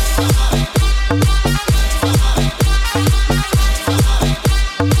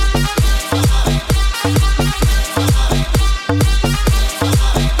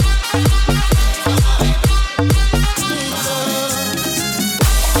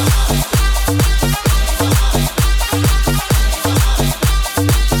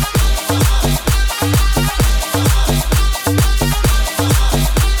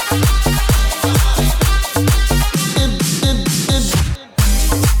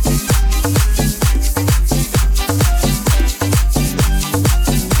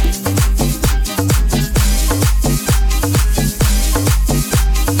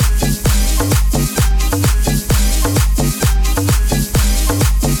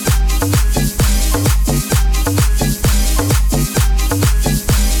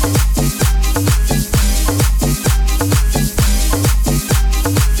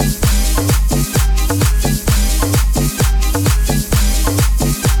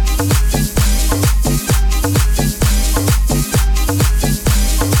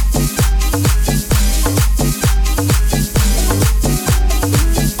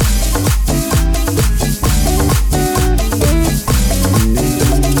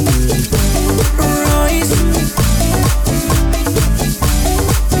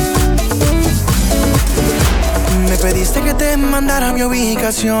 Mandara mi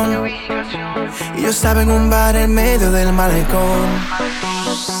ubicación y yo estaba en un bar en medio del malecón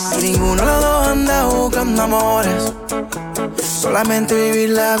y ninguno de los dos anda buscando amores, solamente vivir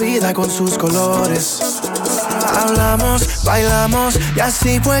la vida con sus colores. Hablamos, bailamos y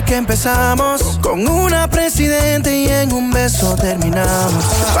así fue que empezamos, con una presidente y en un beso terminamos.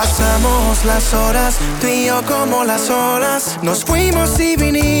 Pasamos las horas, tú y yo como las olas, nos fuimos y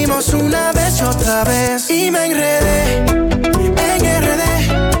vinimos una vez y otra vez. Y me enredé en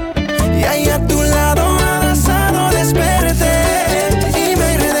RD y ahí a tu lado abrazado desperté. Y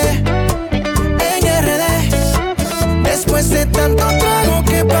me enredé en RD después de tanto trago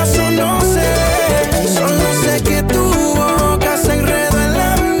que pasó no sé. Solo sé que tu boca se enredó en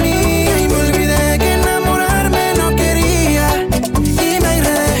la mía y me olvidé que enamorarme no quería. Y me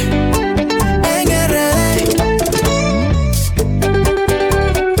enredé en RD.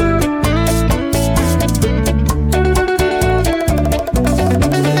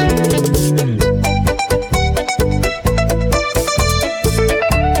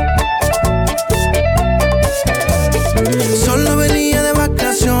 Solo venía de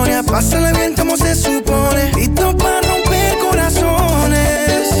vacaciones a pasarla bien como se supone, listo para romper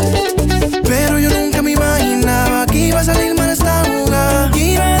corazones. Pero yo nunca me imaginaba que iba a salir mal esta jugada, que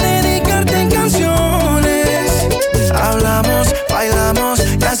iba a dedicarte en canciones. Hablamos, bailamos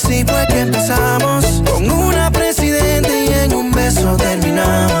y así fue que empezamos, con una presidente y en un beso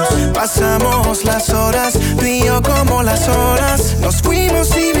terminamos. Pasamos las horas, tú y yo como las olas, nos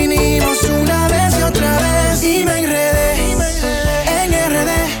fuimos y vinimos una vez y otra vez. Y me enredé en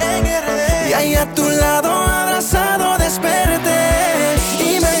RD y ahí a tu lado abrazado desperté.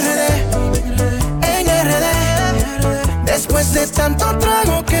 Y me enredé en RD después de tanto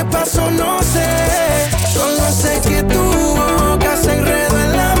trago que pasó no sé. Solo sé que tu boca se enredó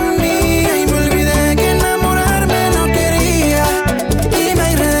en la mía y me olvidé que enamorarme no quería. Y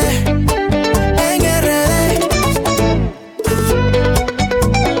me enredé en RD.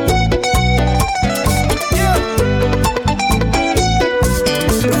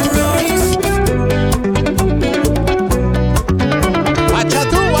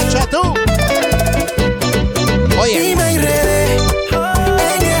 Guacha tú. Oye. Y me enredé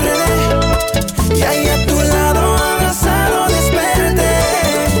en RD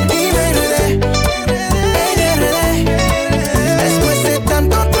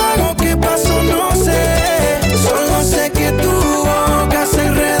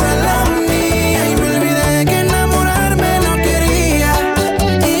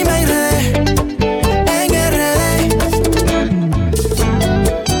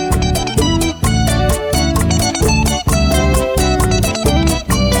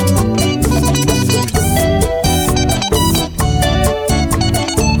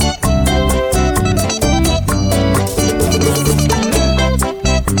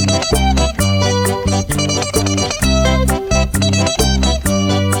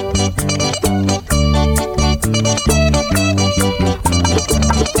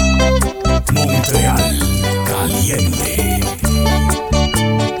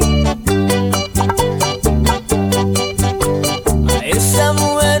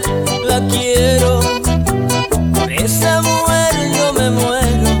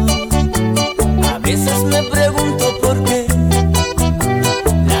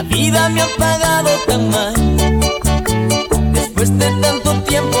vida me ha pagado tan mal. Después de tanto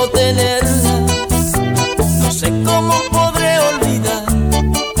tiempo tenerla, no sé cómo podré olvidar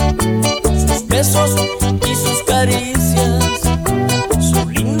sus besos y sus caricias, su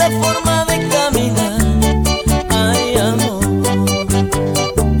linda forma de caminar. Ay, amor,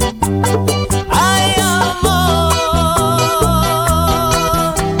 ay, amor,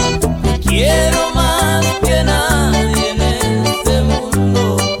 te quiero más que nadie en este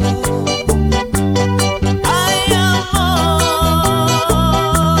mundo. Ay, amor,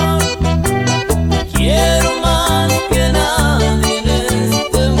 te quiero más que nadie en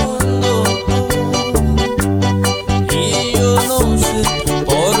este mundo. Y yo no sé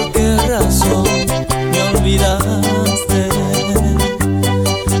por qué razón me olvidaste.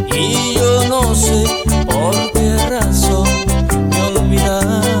 Y yo no sé por qué razón me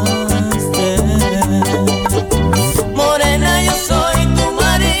olvidaste. Morena, yo soy tu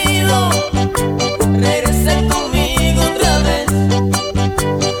marido, regresa conmigo otra vez.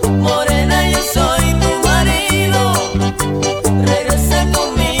 Morena, yo soy tu marido, regresa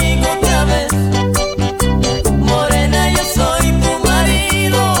conmigo otra vez. Morena, yo soy tu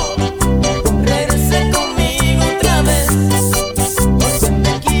marido, regresa conmigo otra vez. Porque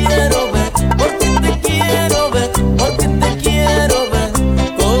te quiero ver, porque te quiero ver, porque te quiero ver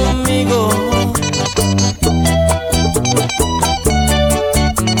conmigo.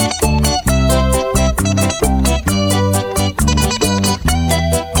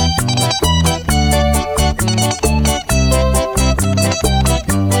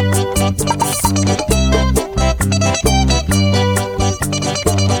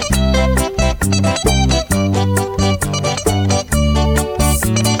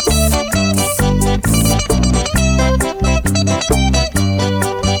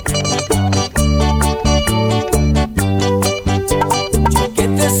 Que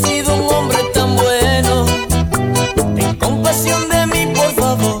te he sido un hombre tan bueno, ten compasión de mí, por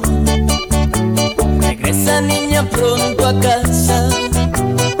favor. Regresa, niña, pronto a casa.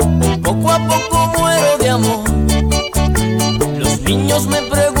 Poco a poco muero de amor. Los niños me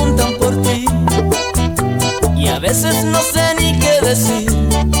preguntan por ti y a veces no sé ni qué decir.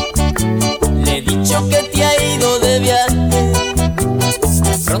 Le he dicho que te ha ido de viaje,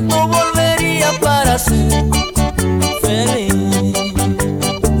 pronto volvería para ser feliz.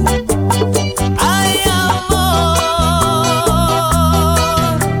 Ay, amor,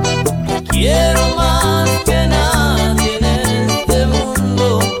 te quiero más que nadie en este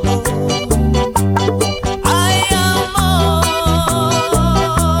mundo. Ay, amor,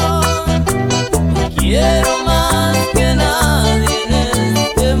 te quiero más que nadie en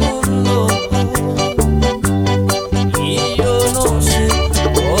este mundo. Y yo no sé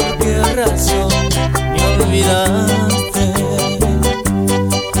por qué razón me olvidaste.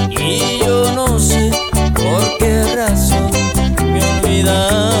 Y yo no sé por qué razón me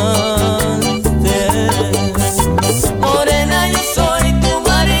olvidaste. Morena, yo soy tu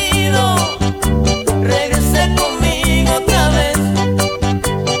marido, regresa conmigo otra vez.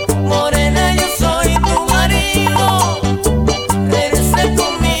 Morena, yo soy tu marido, regresa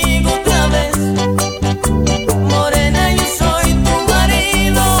conmigo otra vez. Morena, yo soy tu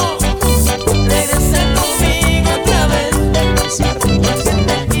marido, regresa conmigo otra vez. Porque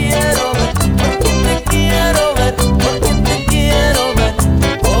te quiero ver, porque te quiero ver, porque te quiero ver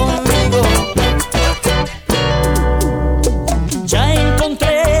conmigo. Ya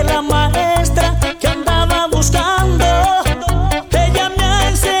encontré la maestra que andaba buscando. Ella me ha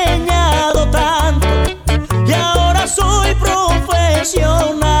enseñado tanto y ahora soy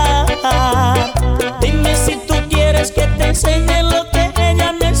profesional. Dime si tú quieres que te enseñe lo que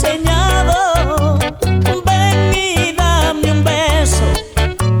ella me ha enseñado. Ven y dame un beso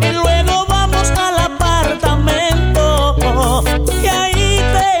y luego vamos al apartamento y ahí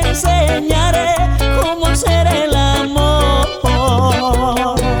te enseñaré cómo hacer el amor.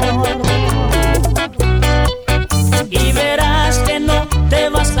 Y verás que no te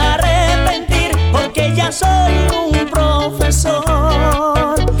vas a arrepentir, porque ya soy un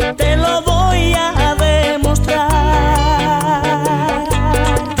profesor, te lo voy a demostrar.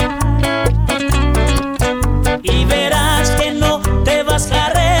 Y verás que no te vas a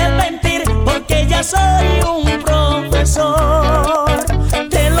arrepentir, porque ya soy un profesor,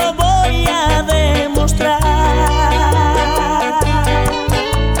 te lo voy a demostrar.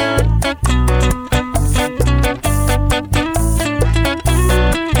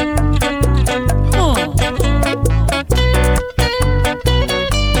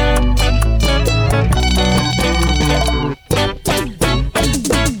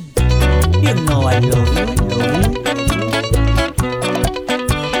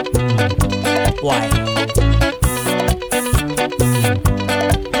 Why?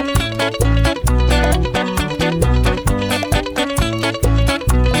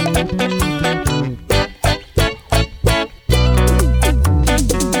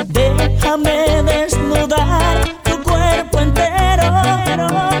 Déjame desnudar tu cuerpo entero.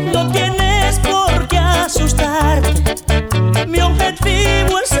 No tienes por qué asustarte. Mi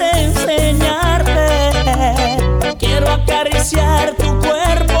objetivo es enseñarte. Quiero acariciar tu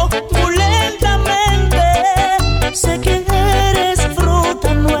cuerpo muy lentamente. Sé que eres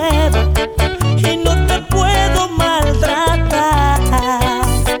fruta nueva y no te puedo maltratar.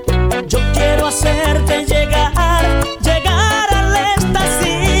 Yo quiero hacerte llegar al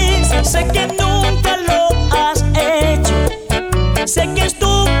éxtasis. Sé que nunca lo has hecho. Sé que es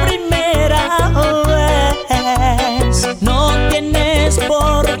tu primera vez. No tienes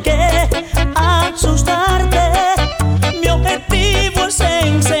por qué asustarte. Mi objetivo es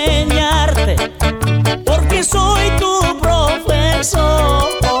enseñarte, porque soy tu profesor.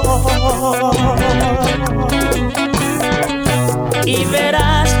 Y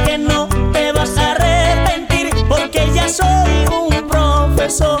verás que no te vas a arrepentir, porque ya soy un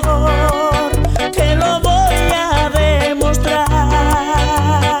profesor. Te lo voy a demostrar.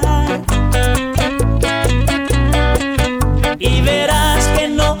 Y verás que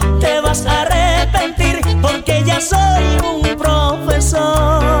no te vas a arrepentir, porque ya soy un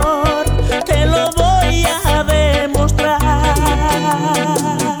profesor. Te lo voy a demostrar.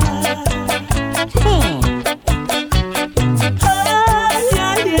 Ay,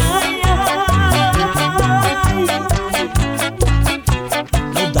 ay, ay, ay.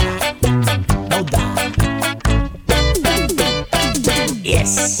 No doubt.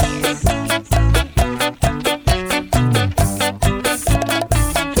 Yes.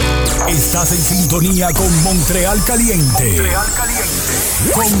 Estás en sintonía con Mtl Caliente.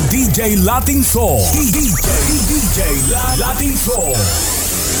 Con DJ Latin Soul. DJ Latin Soul.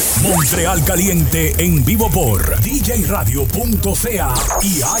 Mtl Caliente en vivo por djradio.ca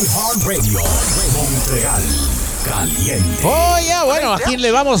y iHeartRadio. Mtl Caliente. Oh, ya, bueno, aquí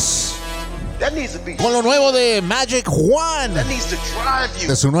le vamos con lo nuevo de Magic Juan,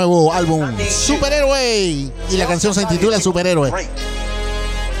 de su nuevo álbum Superhéroe, y la canción se intitula Superhéroe.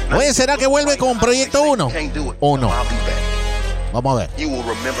 Oye, ¿será que vuelve con Proyecto 1 o no? Vamos a ver.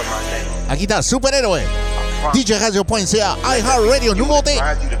 Aquí está Superhéroe. DJ Radio.ca, iHeartRadio, número 10.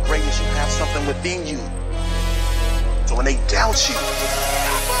 So when they doubt you,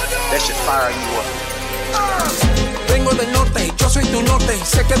 that should fire you up. Vengo del norte, yo soy tu norte,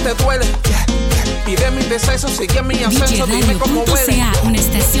 sé que te duele. Pide mi descenso, sigue mi ascenso, dime cómo huele. DJRadio.ca, una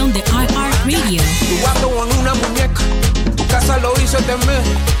estación de iHeartRadio. Tu gato en una muñeca, tu casa lo hizo temer.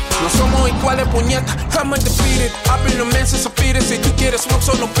 No somos iguales, puñeta. I'm undefeated, I've been immense as a fetus. Si tú quieres smoke,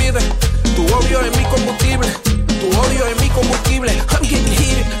 solo pide. Tu odio es mi combustible, tu odio es mi combustible. I'm getting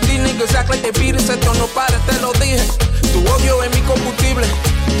heated, these niggas act like they beat us. Esto no para, te lo dije. Tu odio es mi combustible,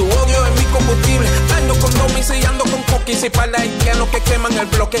 tu odio es mi combustible. Ando con domis y ando con cookies y para haitianos que queman el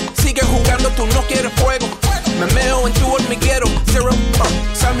bloque. Sigue jugando, tú no quieres fuego. Me meo en tu hormiguero. Zero,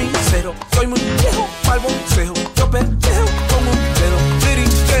 Sammy, cero. Soy muy viejo, pa'l boxeo. Yo peleo como un dedo.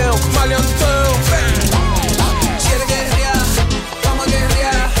 Liriqueo, maleanteo. Quiere guerrear, vamos a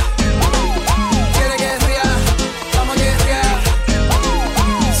guerrear. Quiere guerrear, vamos a guerrear.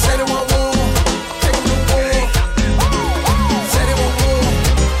 Cero, boom, take him to war. Cero, boom,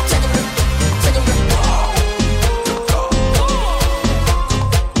 take him to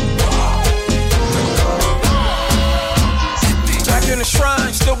back in the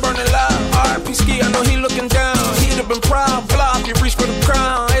shrine, still burning loud. R.I.P. Ski, I know he looking down. He'd have been proud, block, you reach for the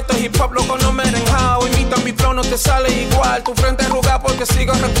crown. Esto es hip hop, loco, no me den how. Imita mi flow, no te sale igual. Tu frente arrugada porque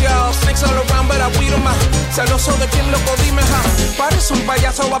sigo rankeado. Snakes all around, but I weed 'em out. Celoso de quién, loco, dime how. Parece un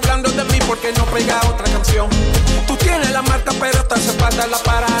payaso hablando de mí porque no pega otra canción. Tú tienes la marca, pero te hace falta la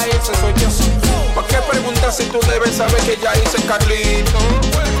para. Ese soy yo. ¿Para qué preguntas si tú debes saber que ya hice Carlito?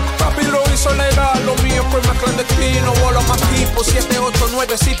 Papi lo hizo legal, lo mío fue más clandestino. All of my people, 7, 8,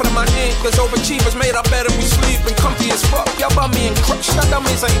 9 cifras, my niggas. Overachievers made up better, we sleep and comfy as fuck. Y'all bought me and crushed, that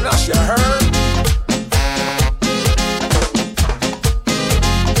dummies ain't us, you heard?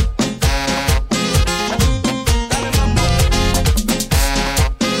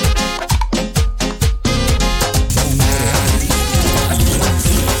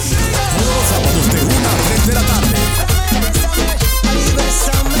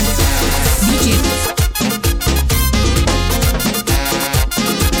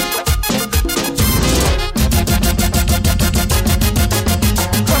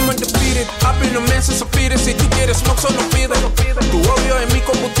 I've been a man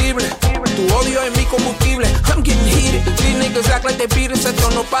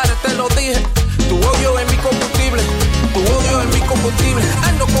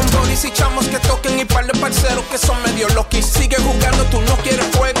son medio loquis. Sigue jugando, tú no quieres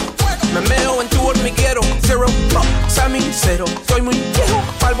fuego. Me meo en tu hormiguero. Zero, Sammy, cero. Soy muy viejo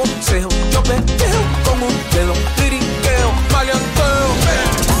pa'l boxeo. Yo peleo con un dedo. Liriqueo, maleanteo.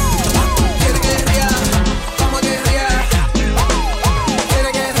 Quiere guerrear, vamos a guerrear.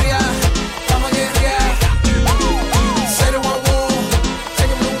 Quiere guerrear, vamos a guerrear. Set it one war,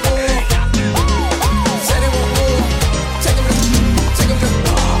 take him to war. Set it one war, take him to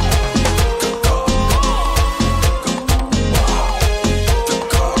war.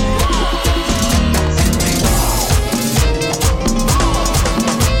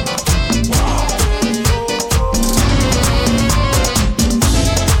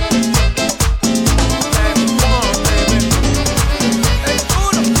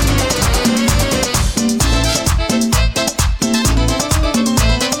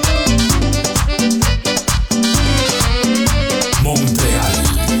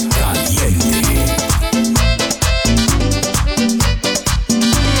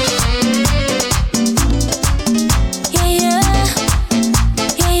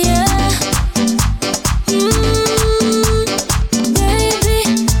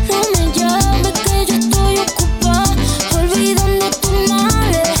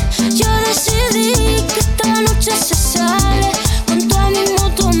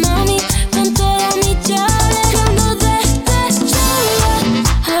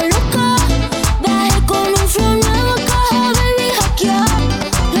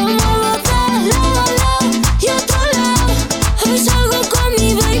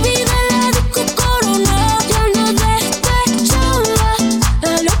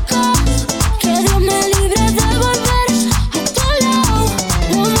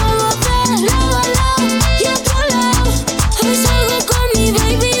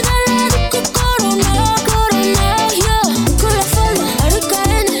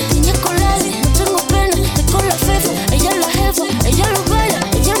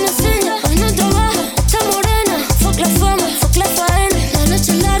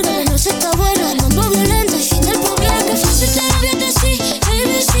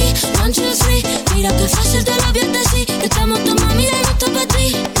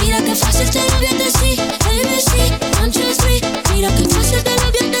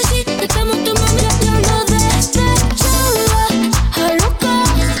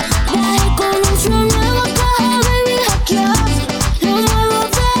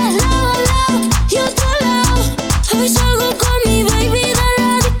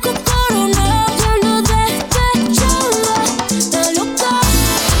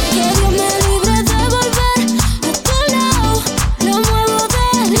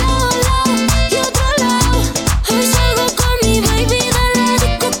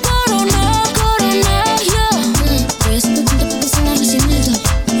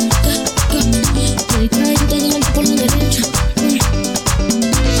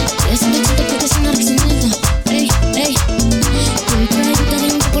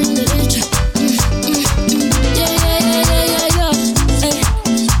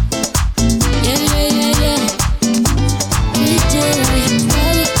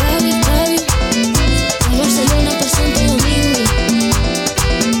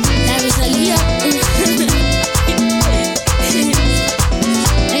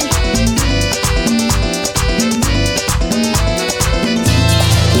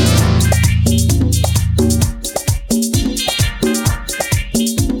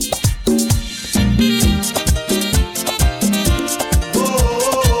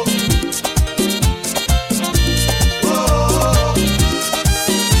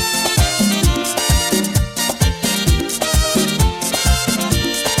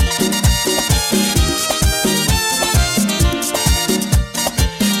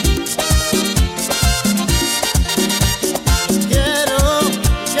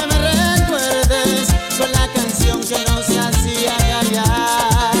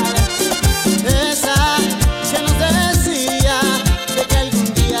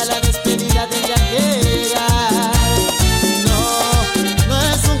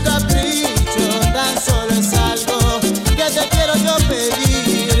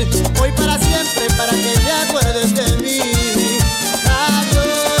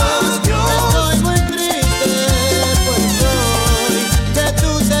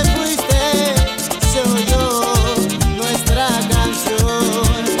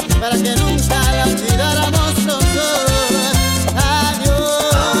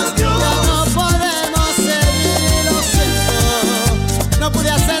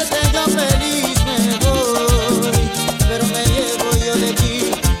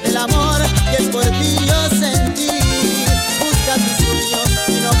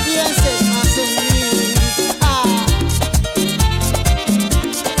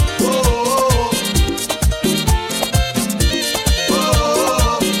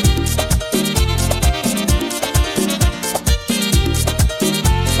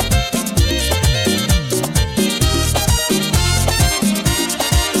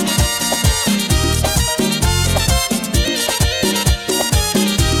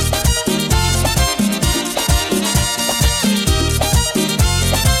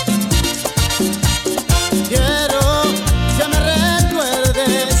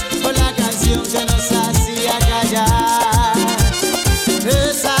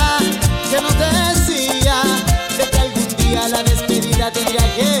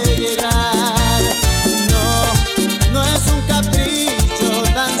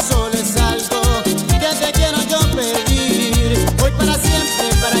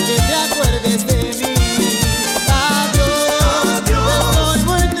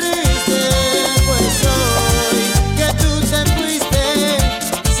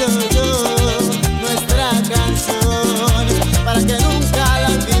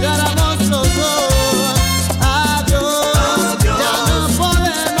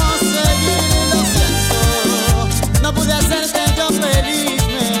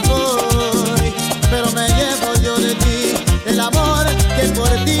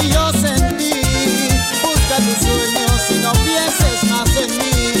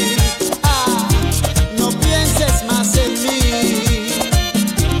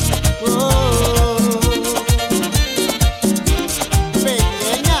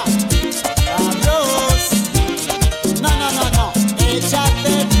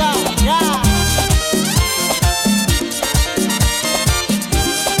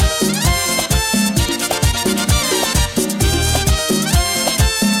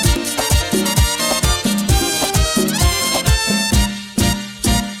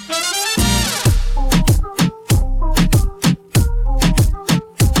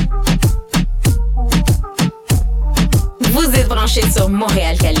 branchés sur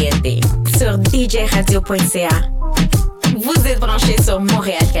Mtl Caliente, sur djradio.ca. Vous êtes branchés sur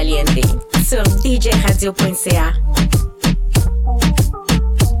Mtl Caliente, sur djradio.ca.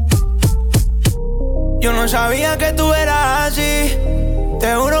 Yo no sabía que tú eras así.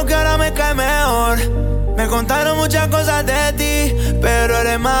 Te juro que ahora me cae mejor. Me contaron muchas cosas de ti, pero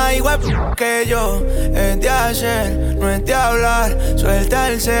eres más igual que yo. Es de hacer, no es de hablar. Suelta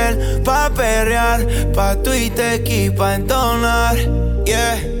el cel pa' perrear, pa' Twitter y pa' entonar.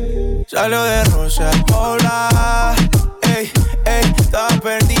 Yeah, salió de Rosa al Pobla. Ey, ey, estaba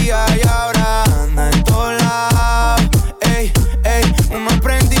perdida y ahora anda en todos lados. Ey, ey, uno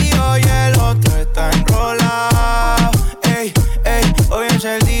prendido y el otro está enrolado. Ey, ey, hoy es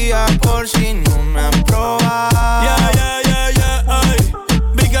el día por si no me han probado. Yeah, yeah, yeah, yeah, ey.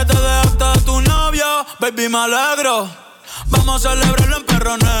 Vi que te dejaste de tu novio, baby, me alegro. Vamos a celebrarlo en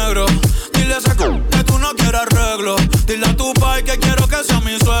perro negro. Dile a ese que tú no quieres arreglo. Dile a tu pai que quiero que sea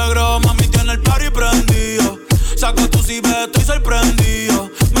mi suegro. Mami tiene el party prendido. Saco tu cibe, estoy sorprendido.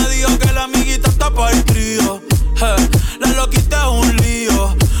 Me dijo que la amiguita está para el trío. La loquita es un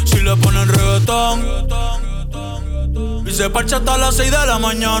lío. Si le ponen reggaetón y se parcha hasta las 6 de la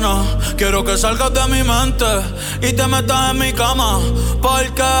mañana. Quiero que salgas de mi mente y te metas en mi cama.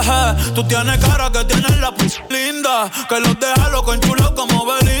 Porque tú tienes cara que tienes la linda, que los deja loco en chulo como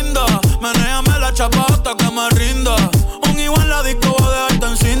Belinda. Menéame la chapa hasta que me rinda. Un igual en la disco voy a dejarte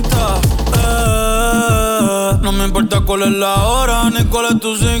en cinta. No me importa cuál es la hora ni cuál es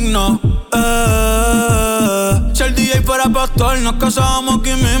tu signo. Si el DJ fuera pastor nos casábamos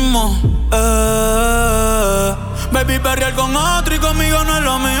aquí mismo. Baby, perrear con otro y conmigo no es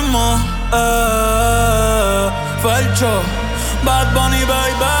lo mismo. Felcho, Bad Bunny,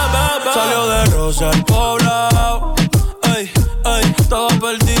 baby. Salió de Rosa al Poblado. Ey, ey, estaba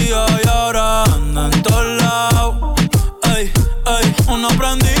perdido y ahora anda en todos lados. Ey, ey, uno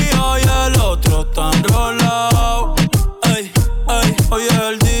prendido y el otro está enrolado. Ey, ey, hoy es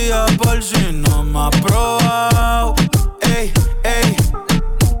el día por si no me has probado. Ey, ey,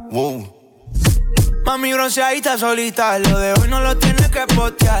 wow. Mami bronceadita solita, lo de hoy no lo tienes que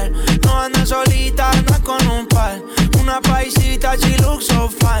postear. No anda solita, anda con un par. Una paisita, she looks so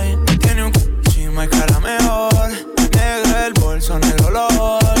fine. Tiene un encima y cara mejor. Negro el bolso, negro los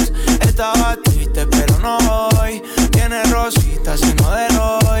halls. Estaba triste pero no hoy. Tiene rositas y no de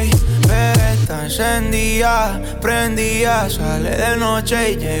hoy. Pero está encendida, prendida. Sale de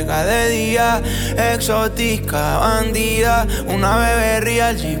noche y llega de día. Exótica, bandida. Una bebé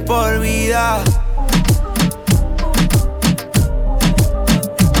real, G por vida.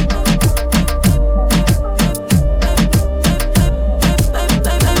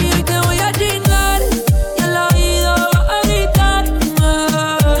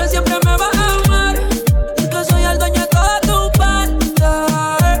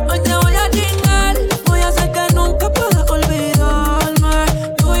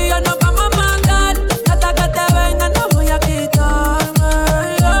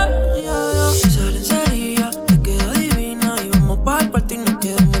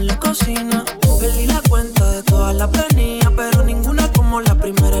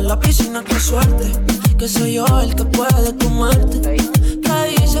 Qué suerte, que soy yo el que puede comerte.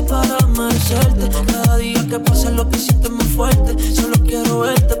 ¿Qué hice para merecerte? Cada día que pasa lo que sientes más fuerte. Solo quiero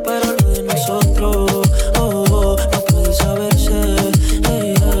verte, pero lo de nosotros, no puede saberse.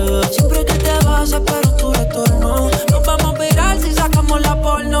 Siempre que te vas espero tu retorno. Nos vamos a virar si sacamos la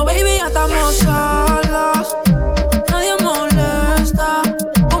porno. Baby, ya estamos solos. Nadie molesta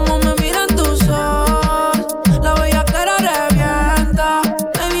como me miran tus ojos. La bellaquera revienta.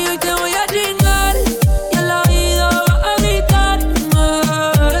 Baby, hoy te voy a chingar y en la vida vas a gritar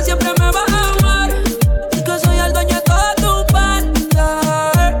que siempre me vas a amar y que soy el dueño de toda tu parte.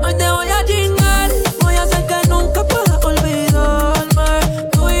 Hoy te voy a chingar, voy a hacer que nunca puedas olvidarme.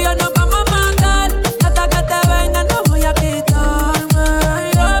 Tú y yo nos vamos a matar hasta que te venga, no voy a quitarme.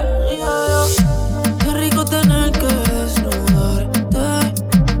 Qué rico tener que desnudarte.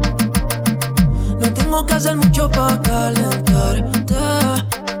 No tengo que hacer mucho para calentarte.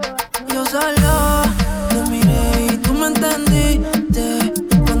 Yo solo te miré y tú me entendiste.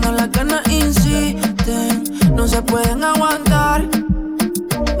 Cuando las ganas insisten, no se pueden aguantar.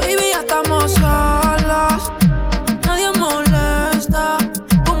 Baby, ya estamos solos. Nadie molesta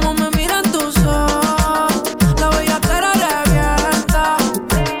como me miran tus ojos. La bellaquera revienta.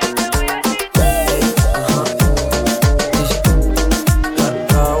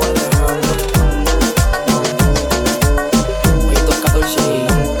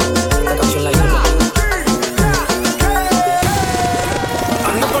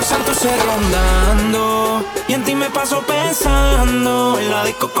 Ando por Santos rondando. ando y en ti me paso pensando. En la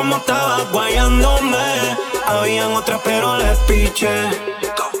disco como estaba guayándome. Habían otras pero les piché.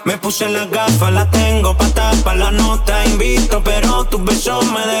 Me puse las gafas, las tengo pa' tapar la nota. Invito pero tus besos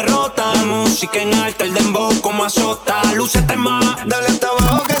me derrotan. La música en alta, el dembow como azota. Lúcete más, dale hasta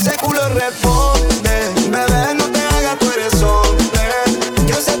abajo que ese culo responde. Bebé, no te hagas, tú eres hombre.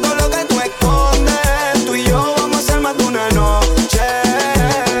 Yo sé todo lo que tú escondes. Tú y yo vamos a hacer más de una noche.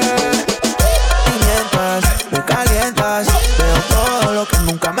 me calientas. Veo todo lo que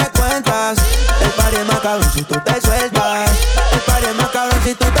nunca me cuentas. El party es más cabrón si tú te sueltas. El party es más cabrón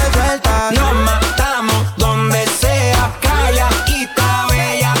si tú te sueltas. Nos matamos donde sea. Calladita,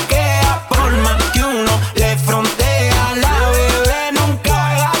 bellaquea. Por más que uno le frontea. La bebé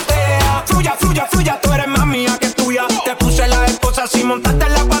nunca gatea. Fluya, fluya, fluya, tú eres más mía que tuya. Te puse la esposa si montaste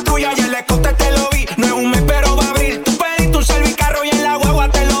en la patrulla. Y el escote te lo vi, no es un mes pero va a abrir. Tú pediste un servicarro y en la guagua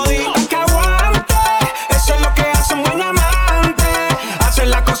te lo di. Que aguante, eso es lo que hace un buen amante. Hacer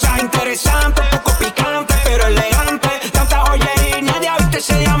las cosas interesantes, un poco picante pero elegante. Tanta joyería y nadie ha visto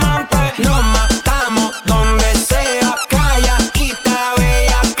ese diamante. Nos matamos donde sea. Calladita,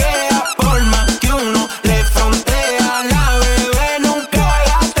 bellaquea. Por más que uno le frontea. La bebé nunca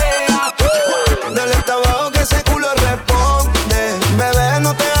gatea. Dale hasta abajo que ese culo responde. Bebé,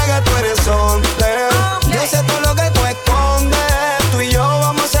 no te hagas, tú eres hombre. Yo sé todo lo que tú escondes. Tú y yo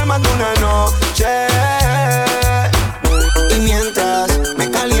vamos a hacer más de una noche. Y mientras me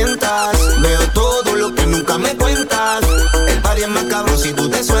calientas, veo todo lo que nunca me cuentas. El party es más cabrón si tú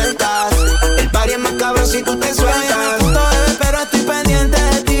te sueltas. El party es más cabrón si tú te sueltas. Pero estoy pendiente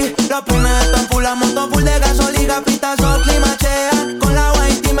de ti. Los punes están full, la moto full de gasolina. Pitazo, climachea. Con la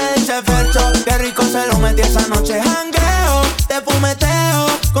white me dice Fercho. Qué rico se lo metí esa noche. Jangueo, te fumeteo.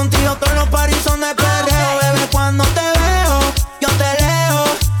 Contigo todos los paris son de perreo. Bebé, cuando te veo, yo te leo.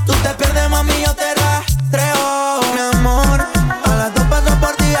 Tú te pierdes, mami, yo te rastreo. Mi amor, a las dos paso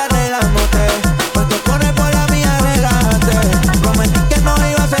por ti arreglándote. Pues tú corres por la mía, relájate. Prometí que no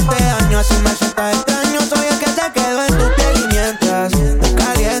iba a ser este año. Así me sientas extraño. Soy el que se quedó en tu piel. Y mientras me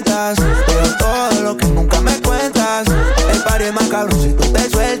calientas, veo todo lo que nunca me cuentas. El party es más cabrón si tú te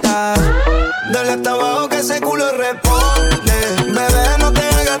sueltas. Dale hasta abajo que ese culo responde. Bebé, no te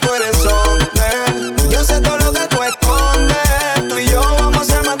hagas, tú eres hombre. Yo sé todo lo que tú escondes. Tú y yo vamos a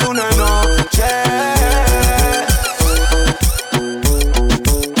hacer más de una noche.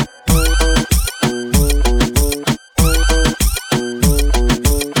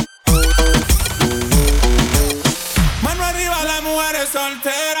 Mano arriba las mujeres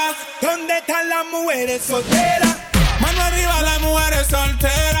solteras. ¿Dónde están las mujeres solteras? Mano arriba las mujeres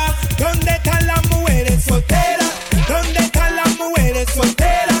solteras. ¿Dónde están las mujeres solteras? ¿Dónde están las mujeres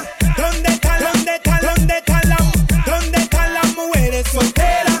solteras? ¿Dónde están las mujeres solteras? ¿Dónde están las mujeres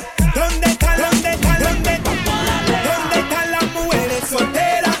solteras? ¿Dónde están las mujeres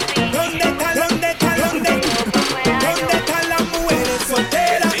solteras?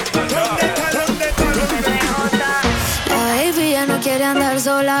 La baby ya no quiere andar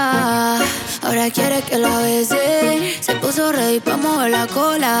sola. Ahora quiere que la bese. Se puso ready pa' mover la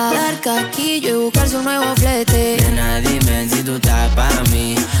cola. Dar casquillo y buscarse un nuevo flete. Nena, dime si tú estás pa'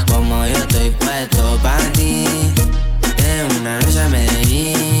 mí, como yo estoy puesto pa' ti. En una noche a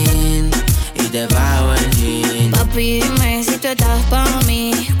Medellín y te pago el jean. Papi, dime si tú estás pa'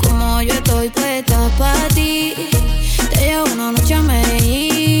 mí, como yo estoy puesta pa' ti. Te llevo una noche a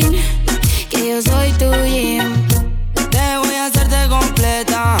Medellín, que yo soy tu gym. Te voy a hacerte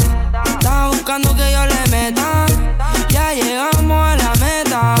completa. Estás buscando que yo le meta. Ya llegamos a la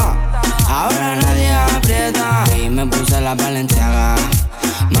meta. Ahora nadie aprieta. Y me puse la Balenciaga.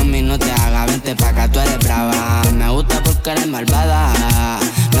 Mami, no te hagas, vente pa' acá, tú eres brava. Me gusta porque eres malvada.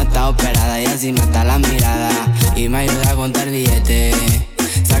 No está operada y así mata la mirada. Y me ayuda a contar billetes.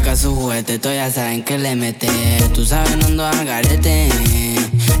 Saca su juguete, tú ya saben que le mete. Tú sabes, no ando al garete.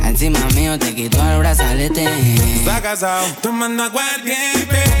 Encima mío te quito el brazalete. Está casado, tomando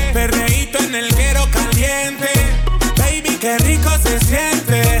aguardiente. Perreíto en el Mtl Caliente. Baby, qué rico se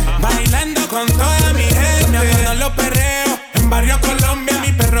siente. Bailando con toda mi gente. Me acuerdo los perreos en Barrio Colombia.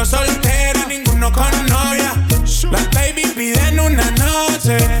 Mi perro soltero, ninguno con novia. Las baby piden una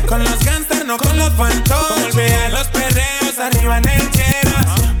noche. Con los gangsters, no con los fantoches. Vean los perreos arriba en el Cheras.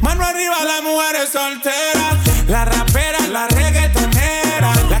 Mano arriba las mujeres solteras. Las raperas, las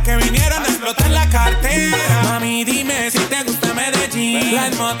reggaetoneras. Las que vinieron a explotar la cartera. Mami, dime si te gusta Medellín.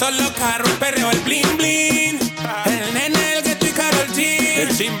 Las motos, los carros, el perreo, el bling bling. El nene, el Gueto y Karol G.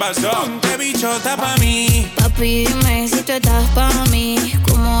 El chimbazón, ponte bichota pa' mí. Papi, dime si tú estás pa' mí,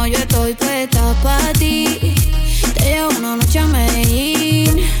 como yo estoy puesta pa' ti. Te llevo una noche a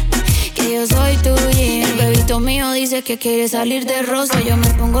Medellín, que yo soy tu gym. dice que quiere salir de rosa. Yo me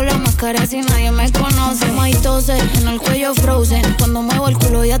pongo la máscara si nadie me conoce. My tose, en el cuello frozen. Cuando muevo el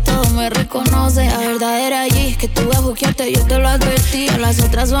culo ya todo me reconoce. La verdad era allí que tú vas a buquearte, yo te lo advertí. A las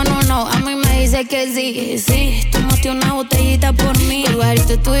otras son un no, a mí me dice que sí. Sí, tomaste una botellita por mí. El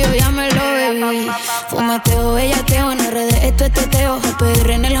barito tuyo ya me lo bebí. Fumateo, bellateo, en RD esto es teteo. El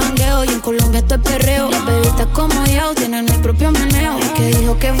PR en el jangueo y en Colombia esto es perreo. Las bebitas como yo tienen el propio meneo. El que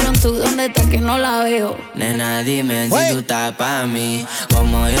dijo que Frontu, ¿dónde está que no la veo? Nena, dime si tú estás pa' mí,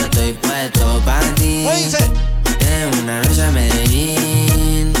 como yo estoy puesto pa' ti. Tengo una noche a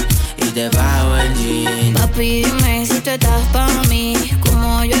Medellín y te pago el jean. Papi, dime si tú estás pa' mí,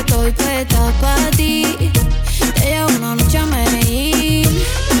 como yo estoy puesta pa' ti. Te llevo una noche a Medellín,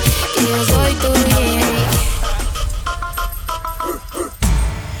 que yo soy tu rey.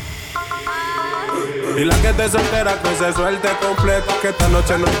 Y la que te soltera que se suelte completo, que esta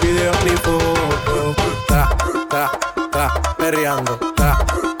noche no hay video ni foto. Tra, tra, tra, perreando, tra,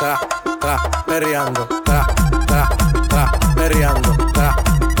 tra, tra, perreando, tra, tra, tra, perreando, tra,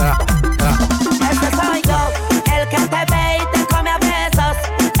 tra, tra. Ese soy yo, el que te ve y te come a besos,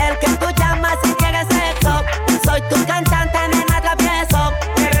 el que tú llamas si quieres sexo. Soy tu cantante, nena, travieso.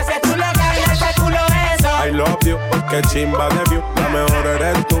 Eres el culo que ese culo eso. I love you, que chimba de view. La mejor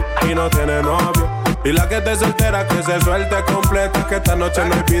eres tú y no tienes novio. Y la que te soltera que se suelte completa, que esta noche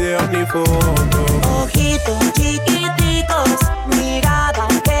no hay video ni foto. Ojitos chiquiticos, mirada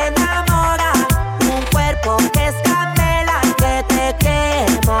que enamora, un cuerpo que es candela que te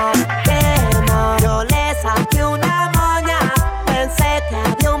quema, quema. Yo le saqué una moña, pensé que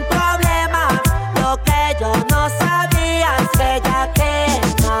había un problema. Lo que yo no sabía es que ella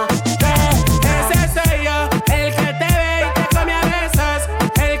quema, quema. Ese soy yo, el que te ve y te come a besos,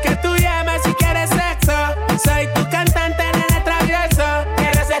 el que tú llamas si quieres sexo. Soy tu cantante, nene travieso.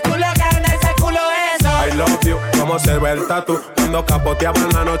 Eres ese culo grande, ese culo eso. I love you, como se ve el tatu cuando capoteaban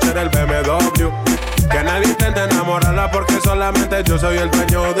la noche en el BMW. Que nadie intente enamorarla porque solamente yo soy el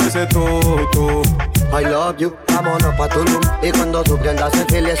dueño de ese tú. I love you, vámonos pa' Tulum. Y cuando tú prendas el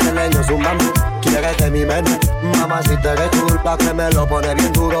fil y ese leño es un bambú. Quieres de mi menú, mamá si te eres culpa que me lo pone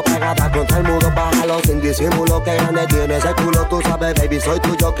bien duro. Pegada contra el muro, bájalo sin disimulo. Que grande tiene ese culo, tú sabes baby, soy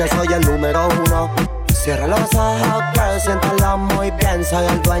tuyo que soy el número uno. Cierra los ojos, girl, siéntalo muy bien, soy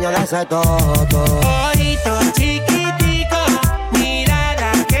el dueño de ese todo. Ojitos chiquiticos,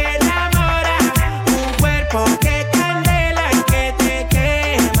 mirada que enamora, un cuerpo que candela y que te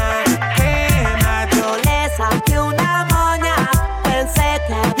quema, quema. Yo le saqué una moña, pensé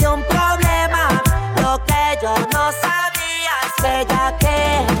que había un problema. Lo que yo no sabía es que ella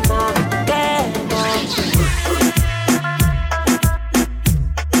quema, quema.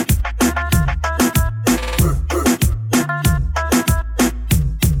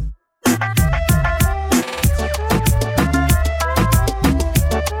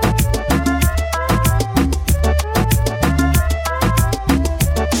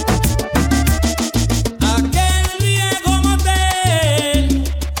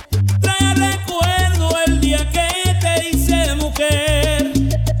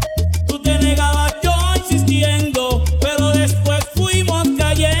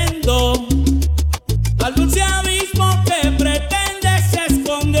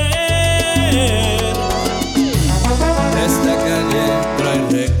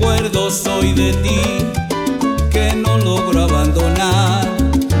 Soy de ti, que no logro abandonar,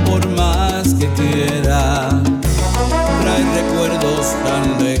 por más que quiera. Trae recuerdos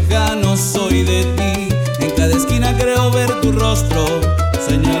tan lejanos, soy de ti. En cada esquina creo ver tu rostro,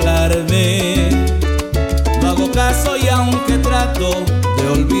 señalarme. No hago caso y aunque trato de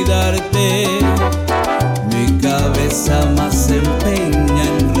olvidarte, mi cabeza más se empeña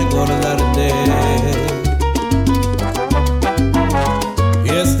en recordarte.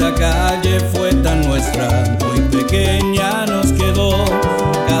 Esta calle fue tan nuestra, muy pequeña nos quedó.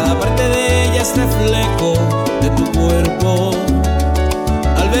 Cada parte de ella es reflejo de tu cuerpo.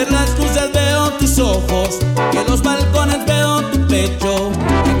 Al ver las luces veo tus ojos y en los balcones veo tu pecho.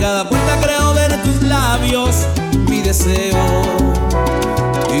 En cada puerta creo ver tus labios, mi deseo.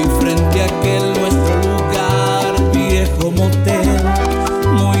 Y frente a aquel nuestro lugar, viejo motel,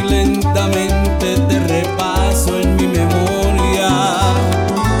 muy lentamente te repaso en mi memoria.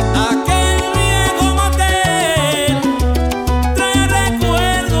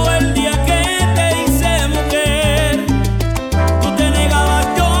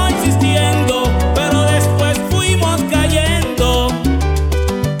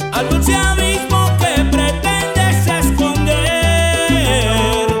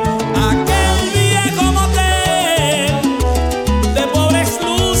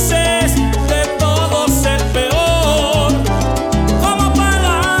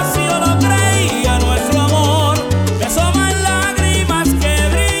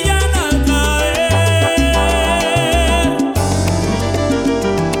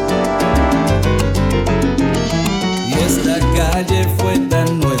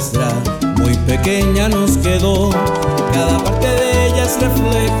 pequeña nos quedó. Cada parte de ella es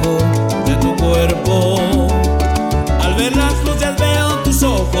reflejo de tu cuerpo. Al ver las luces veo tus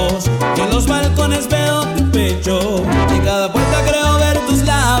ojos y en los balcones veo tu pecho. En cada puerta creo ver tus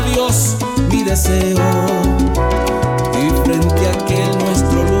labios, mi deseo. Y frente a aquel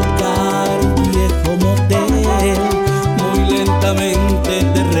nuestro lugar, viejo motel, muy lentamente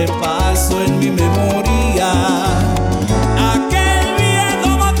te repaso en mi memoria. Aquel viejo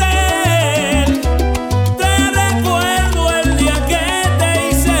motel, te recuerdo el día que te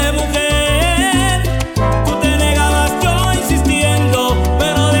hice mujer. Tú te negabas, yo insistiendo,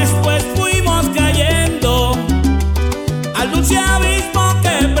 pero después fuimos cayendo al dulce abismo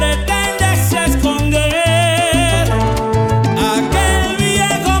que pretendes esconder. Aquel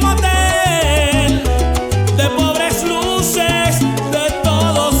viejo motel de pobres luces, de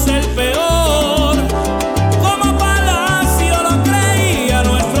todos el peor. Como palacio lo creía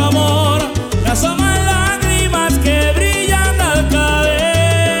nuestro amor, me asoman lágrimas que brillan al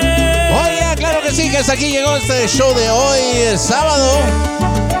caer. Oye, claro que sí, que hasta aquí llegó este show de hoy, el sábado.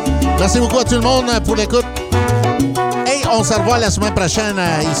 Merci beaucoup à tout le monde pour l'écoute. Et on se revoit la semaine prochaine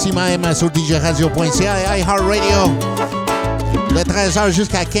ici même sur djradio.ca et iHeartRadio de 13h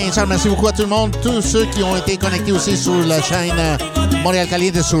jusqu'à 15h. Merci beaucoup à tout le monde, tous ceux qui ont été connectés aussi sur la chaîne Mtl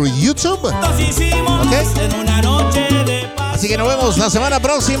Caliente sur YouTube. ¿Ok? Así que nos vemos la semana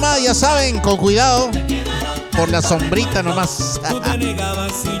próxima, ya saben, con cuidado, por la sombrita nomás.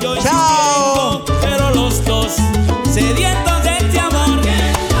 Chao. Pero los dos sedientos de este amor.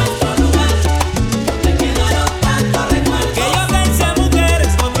 Que yo pensé, mujer,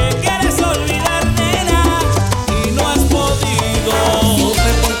 es lo que quieres olvidar, nena, y no has podido.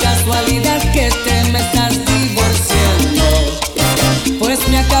 Supe por casualidad que te me estás divorciando, pues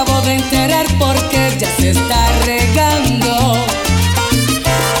me acabo de enterar porque ya se está regando.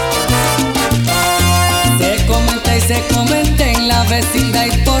 Se comenta en la vecindad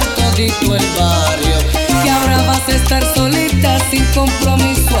y por todito el barrio que ahora vas a estar solita sin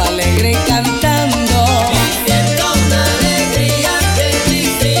compromiso, alegre y cantando. Siento una alegría que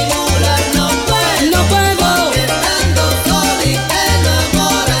disimular no puedo. No puedo. Estando solita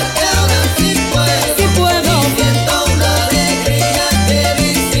enamorarte ahora sí puedo. Sí puedo. Siento una alegría que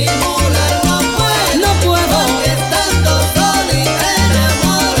disimular no puedo. No puedo. Estando solita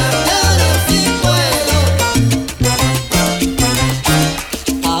enamorarte ahora sí puedo.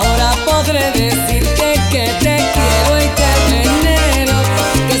 Ahora podré decirte que te quiero y te venero,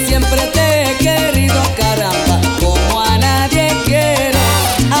 que siempre te he querido, caramba, como a nadie quiero.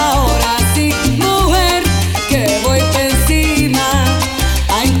 Ahora sí, mujer, que voy por encima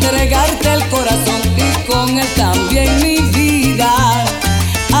a entregarte el corazón y con él también mi vida.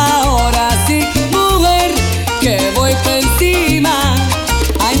 Ahora sí, mujer, que voy por encima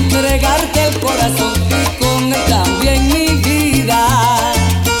a entregarte el corazón y con él también mi vida.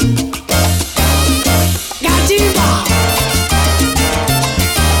 ¡Cachiva!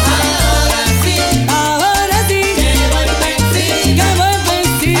 Ahora sí, que voy por encima,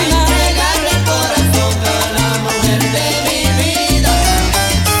 a entregarle el corazón a la mujer de mi vida.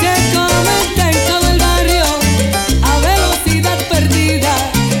 Se comenta en todo el barrio a velocidad perdida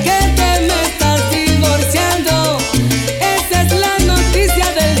que te me estás divorciando. Esa es la noticia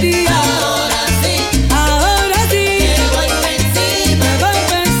del día. Ahora sí, que voy por encima, a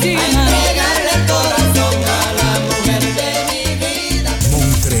entregarle el corazón a la mujer de mi vida.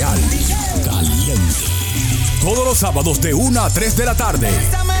 Mtl Caliente. Todos los sábados de 1 a 3 de la tarde.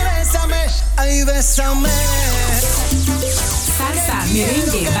 Bésame, bésame, ay, bésame. Salsa,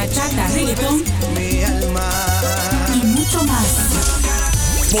 merengue, bachata, reggaetón Mi alma. y mucho más.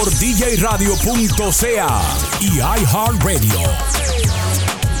 Por djradio.ca y iHeartRadio.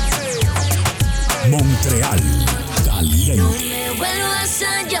 Mtl Caliente. Vuelvas a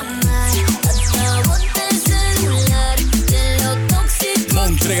llamar, acabo el celular de lo tóxico.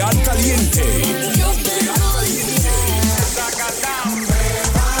 Mtl Caliente.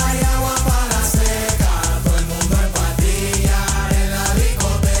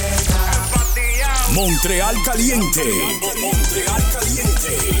 Mtl Caliente.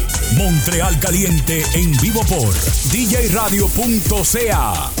 Mtl Caliente en vivo por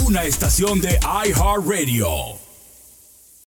djradio.ca, una estación de iHeartRadio.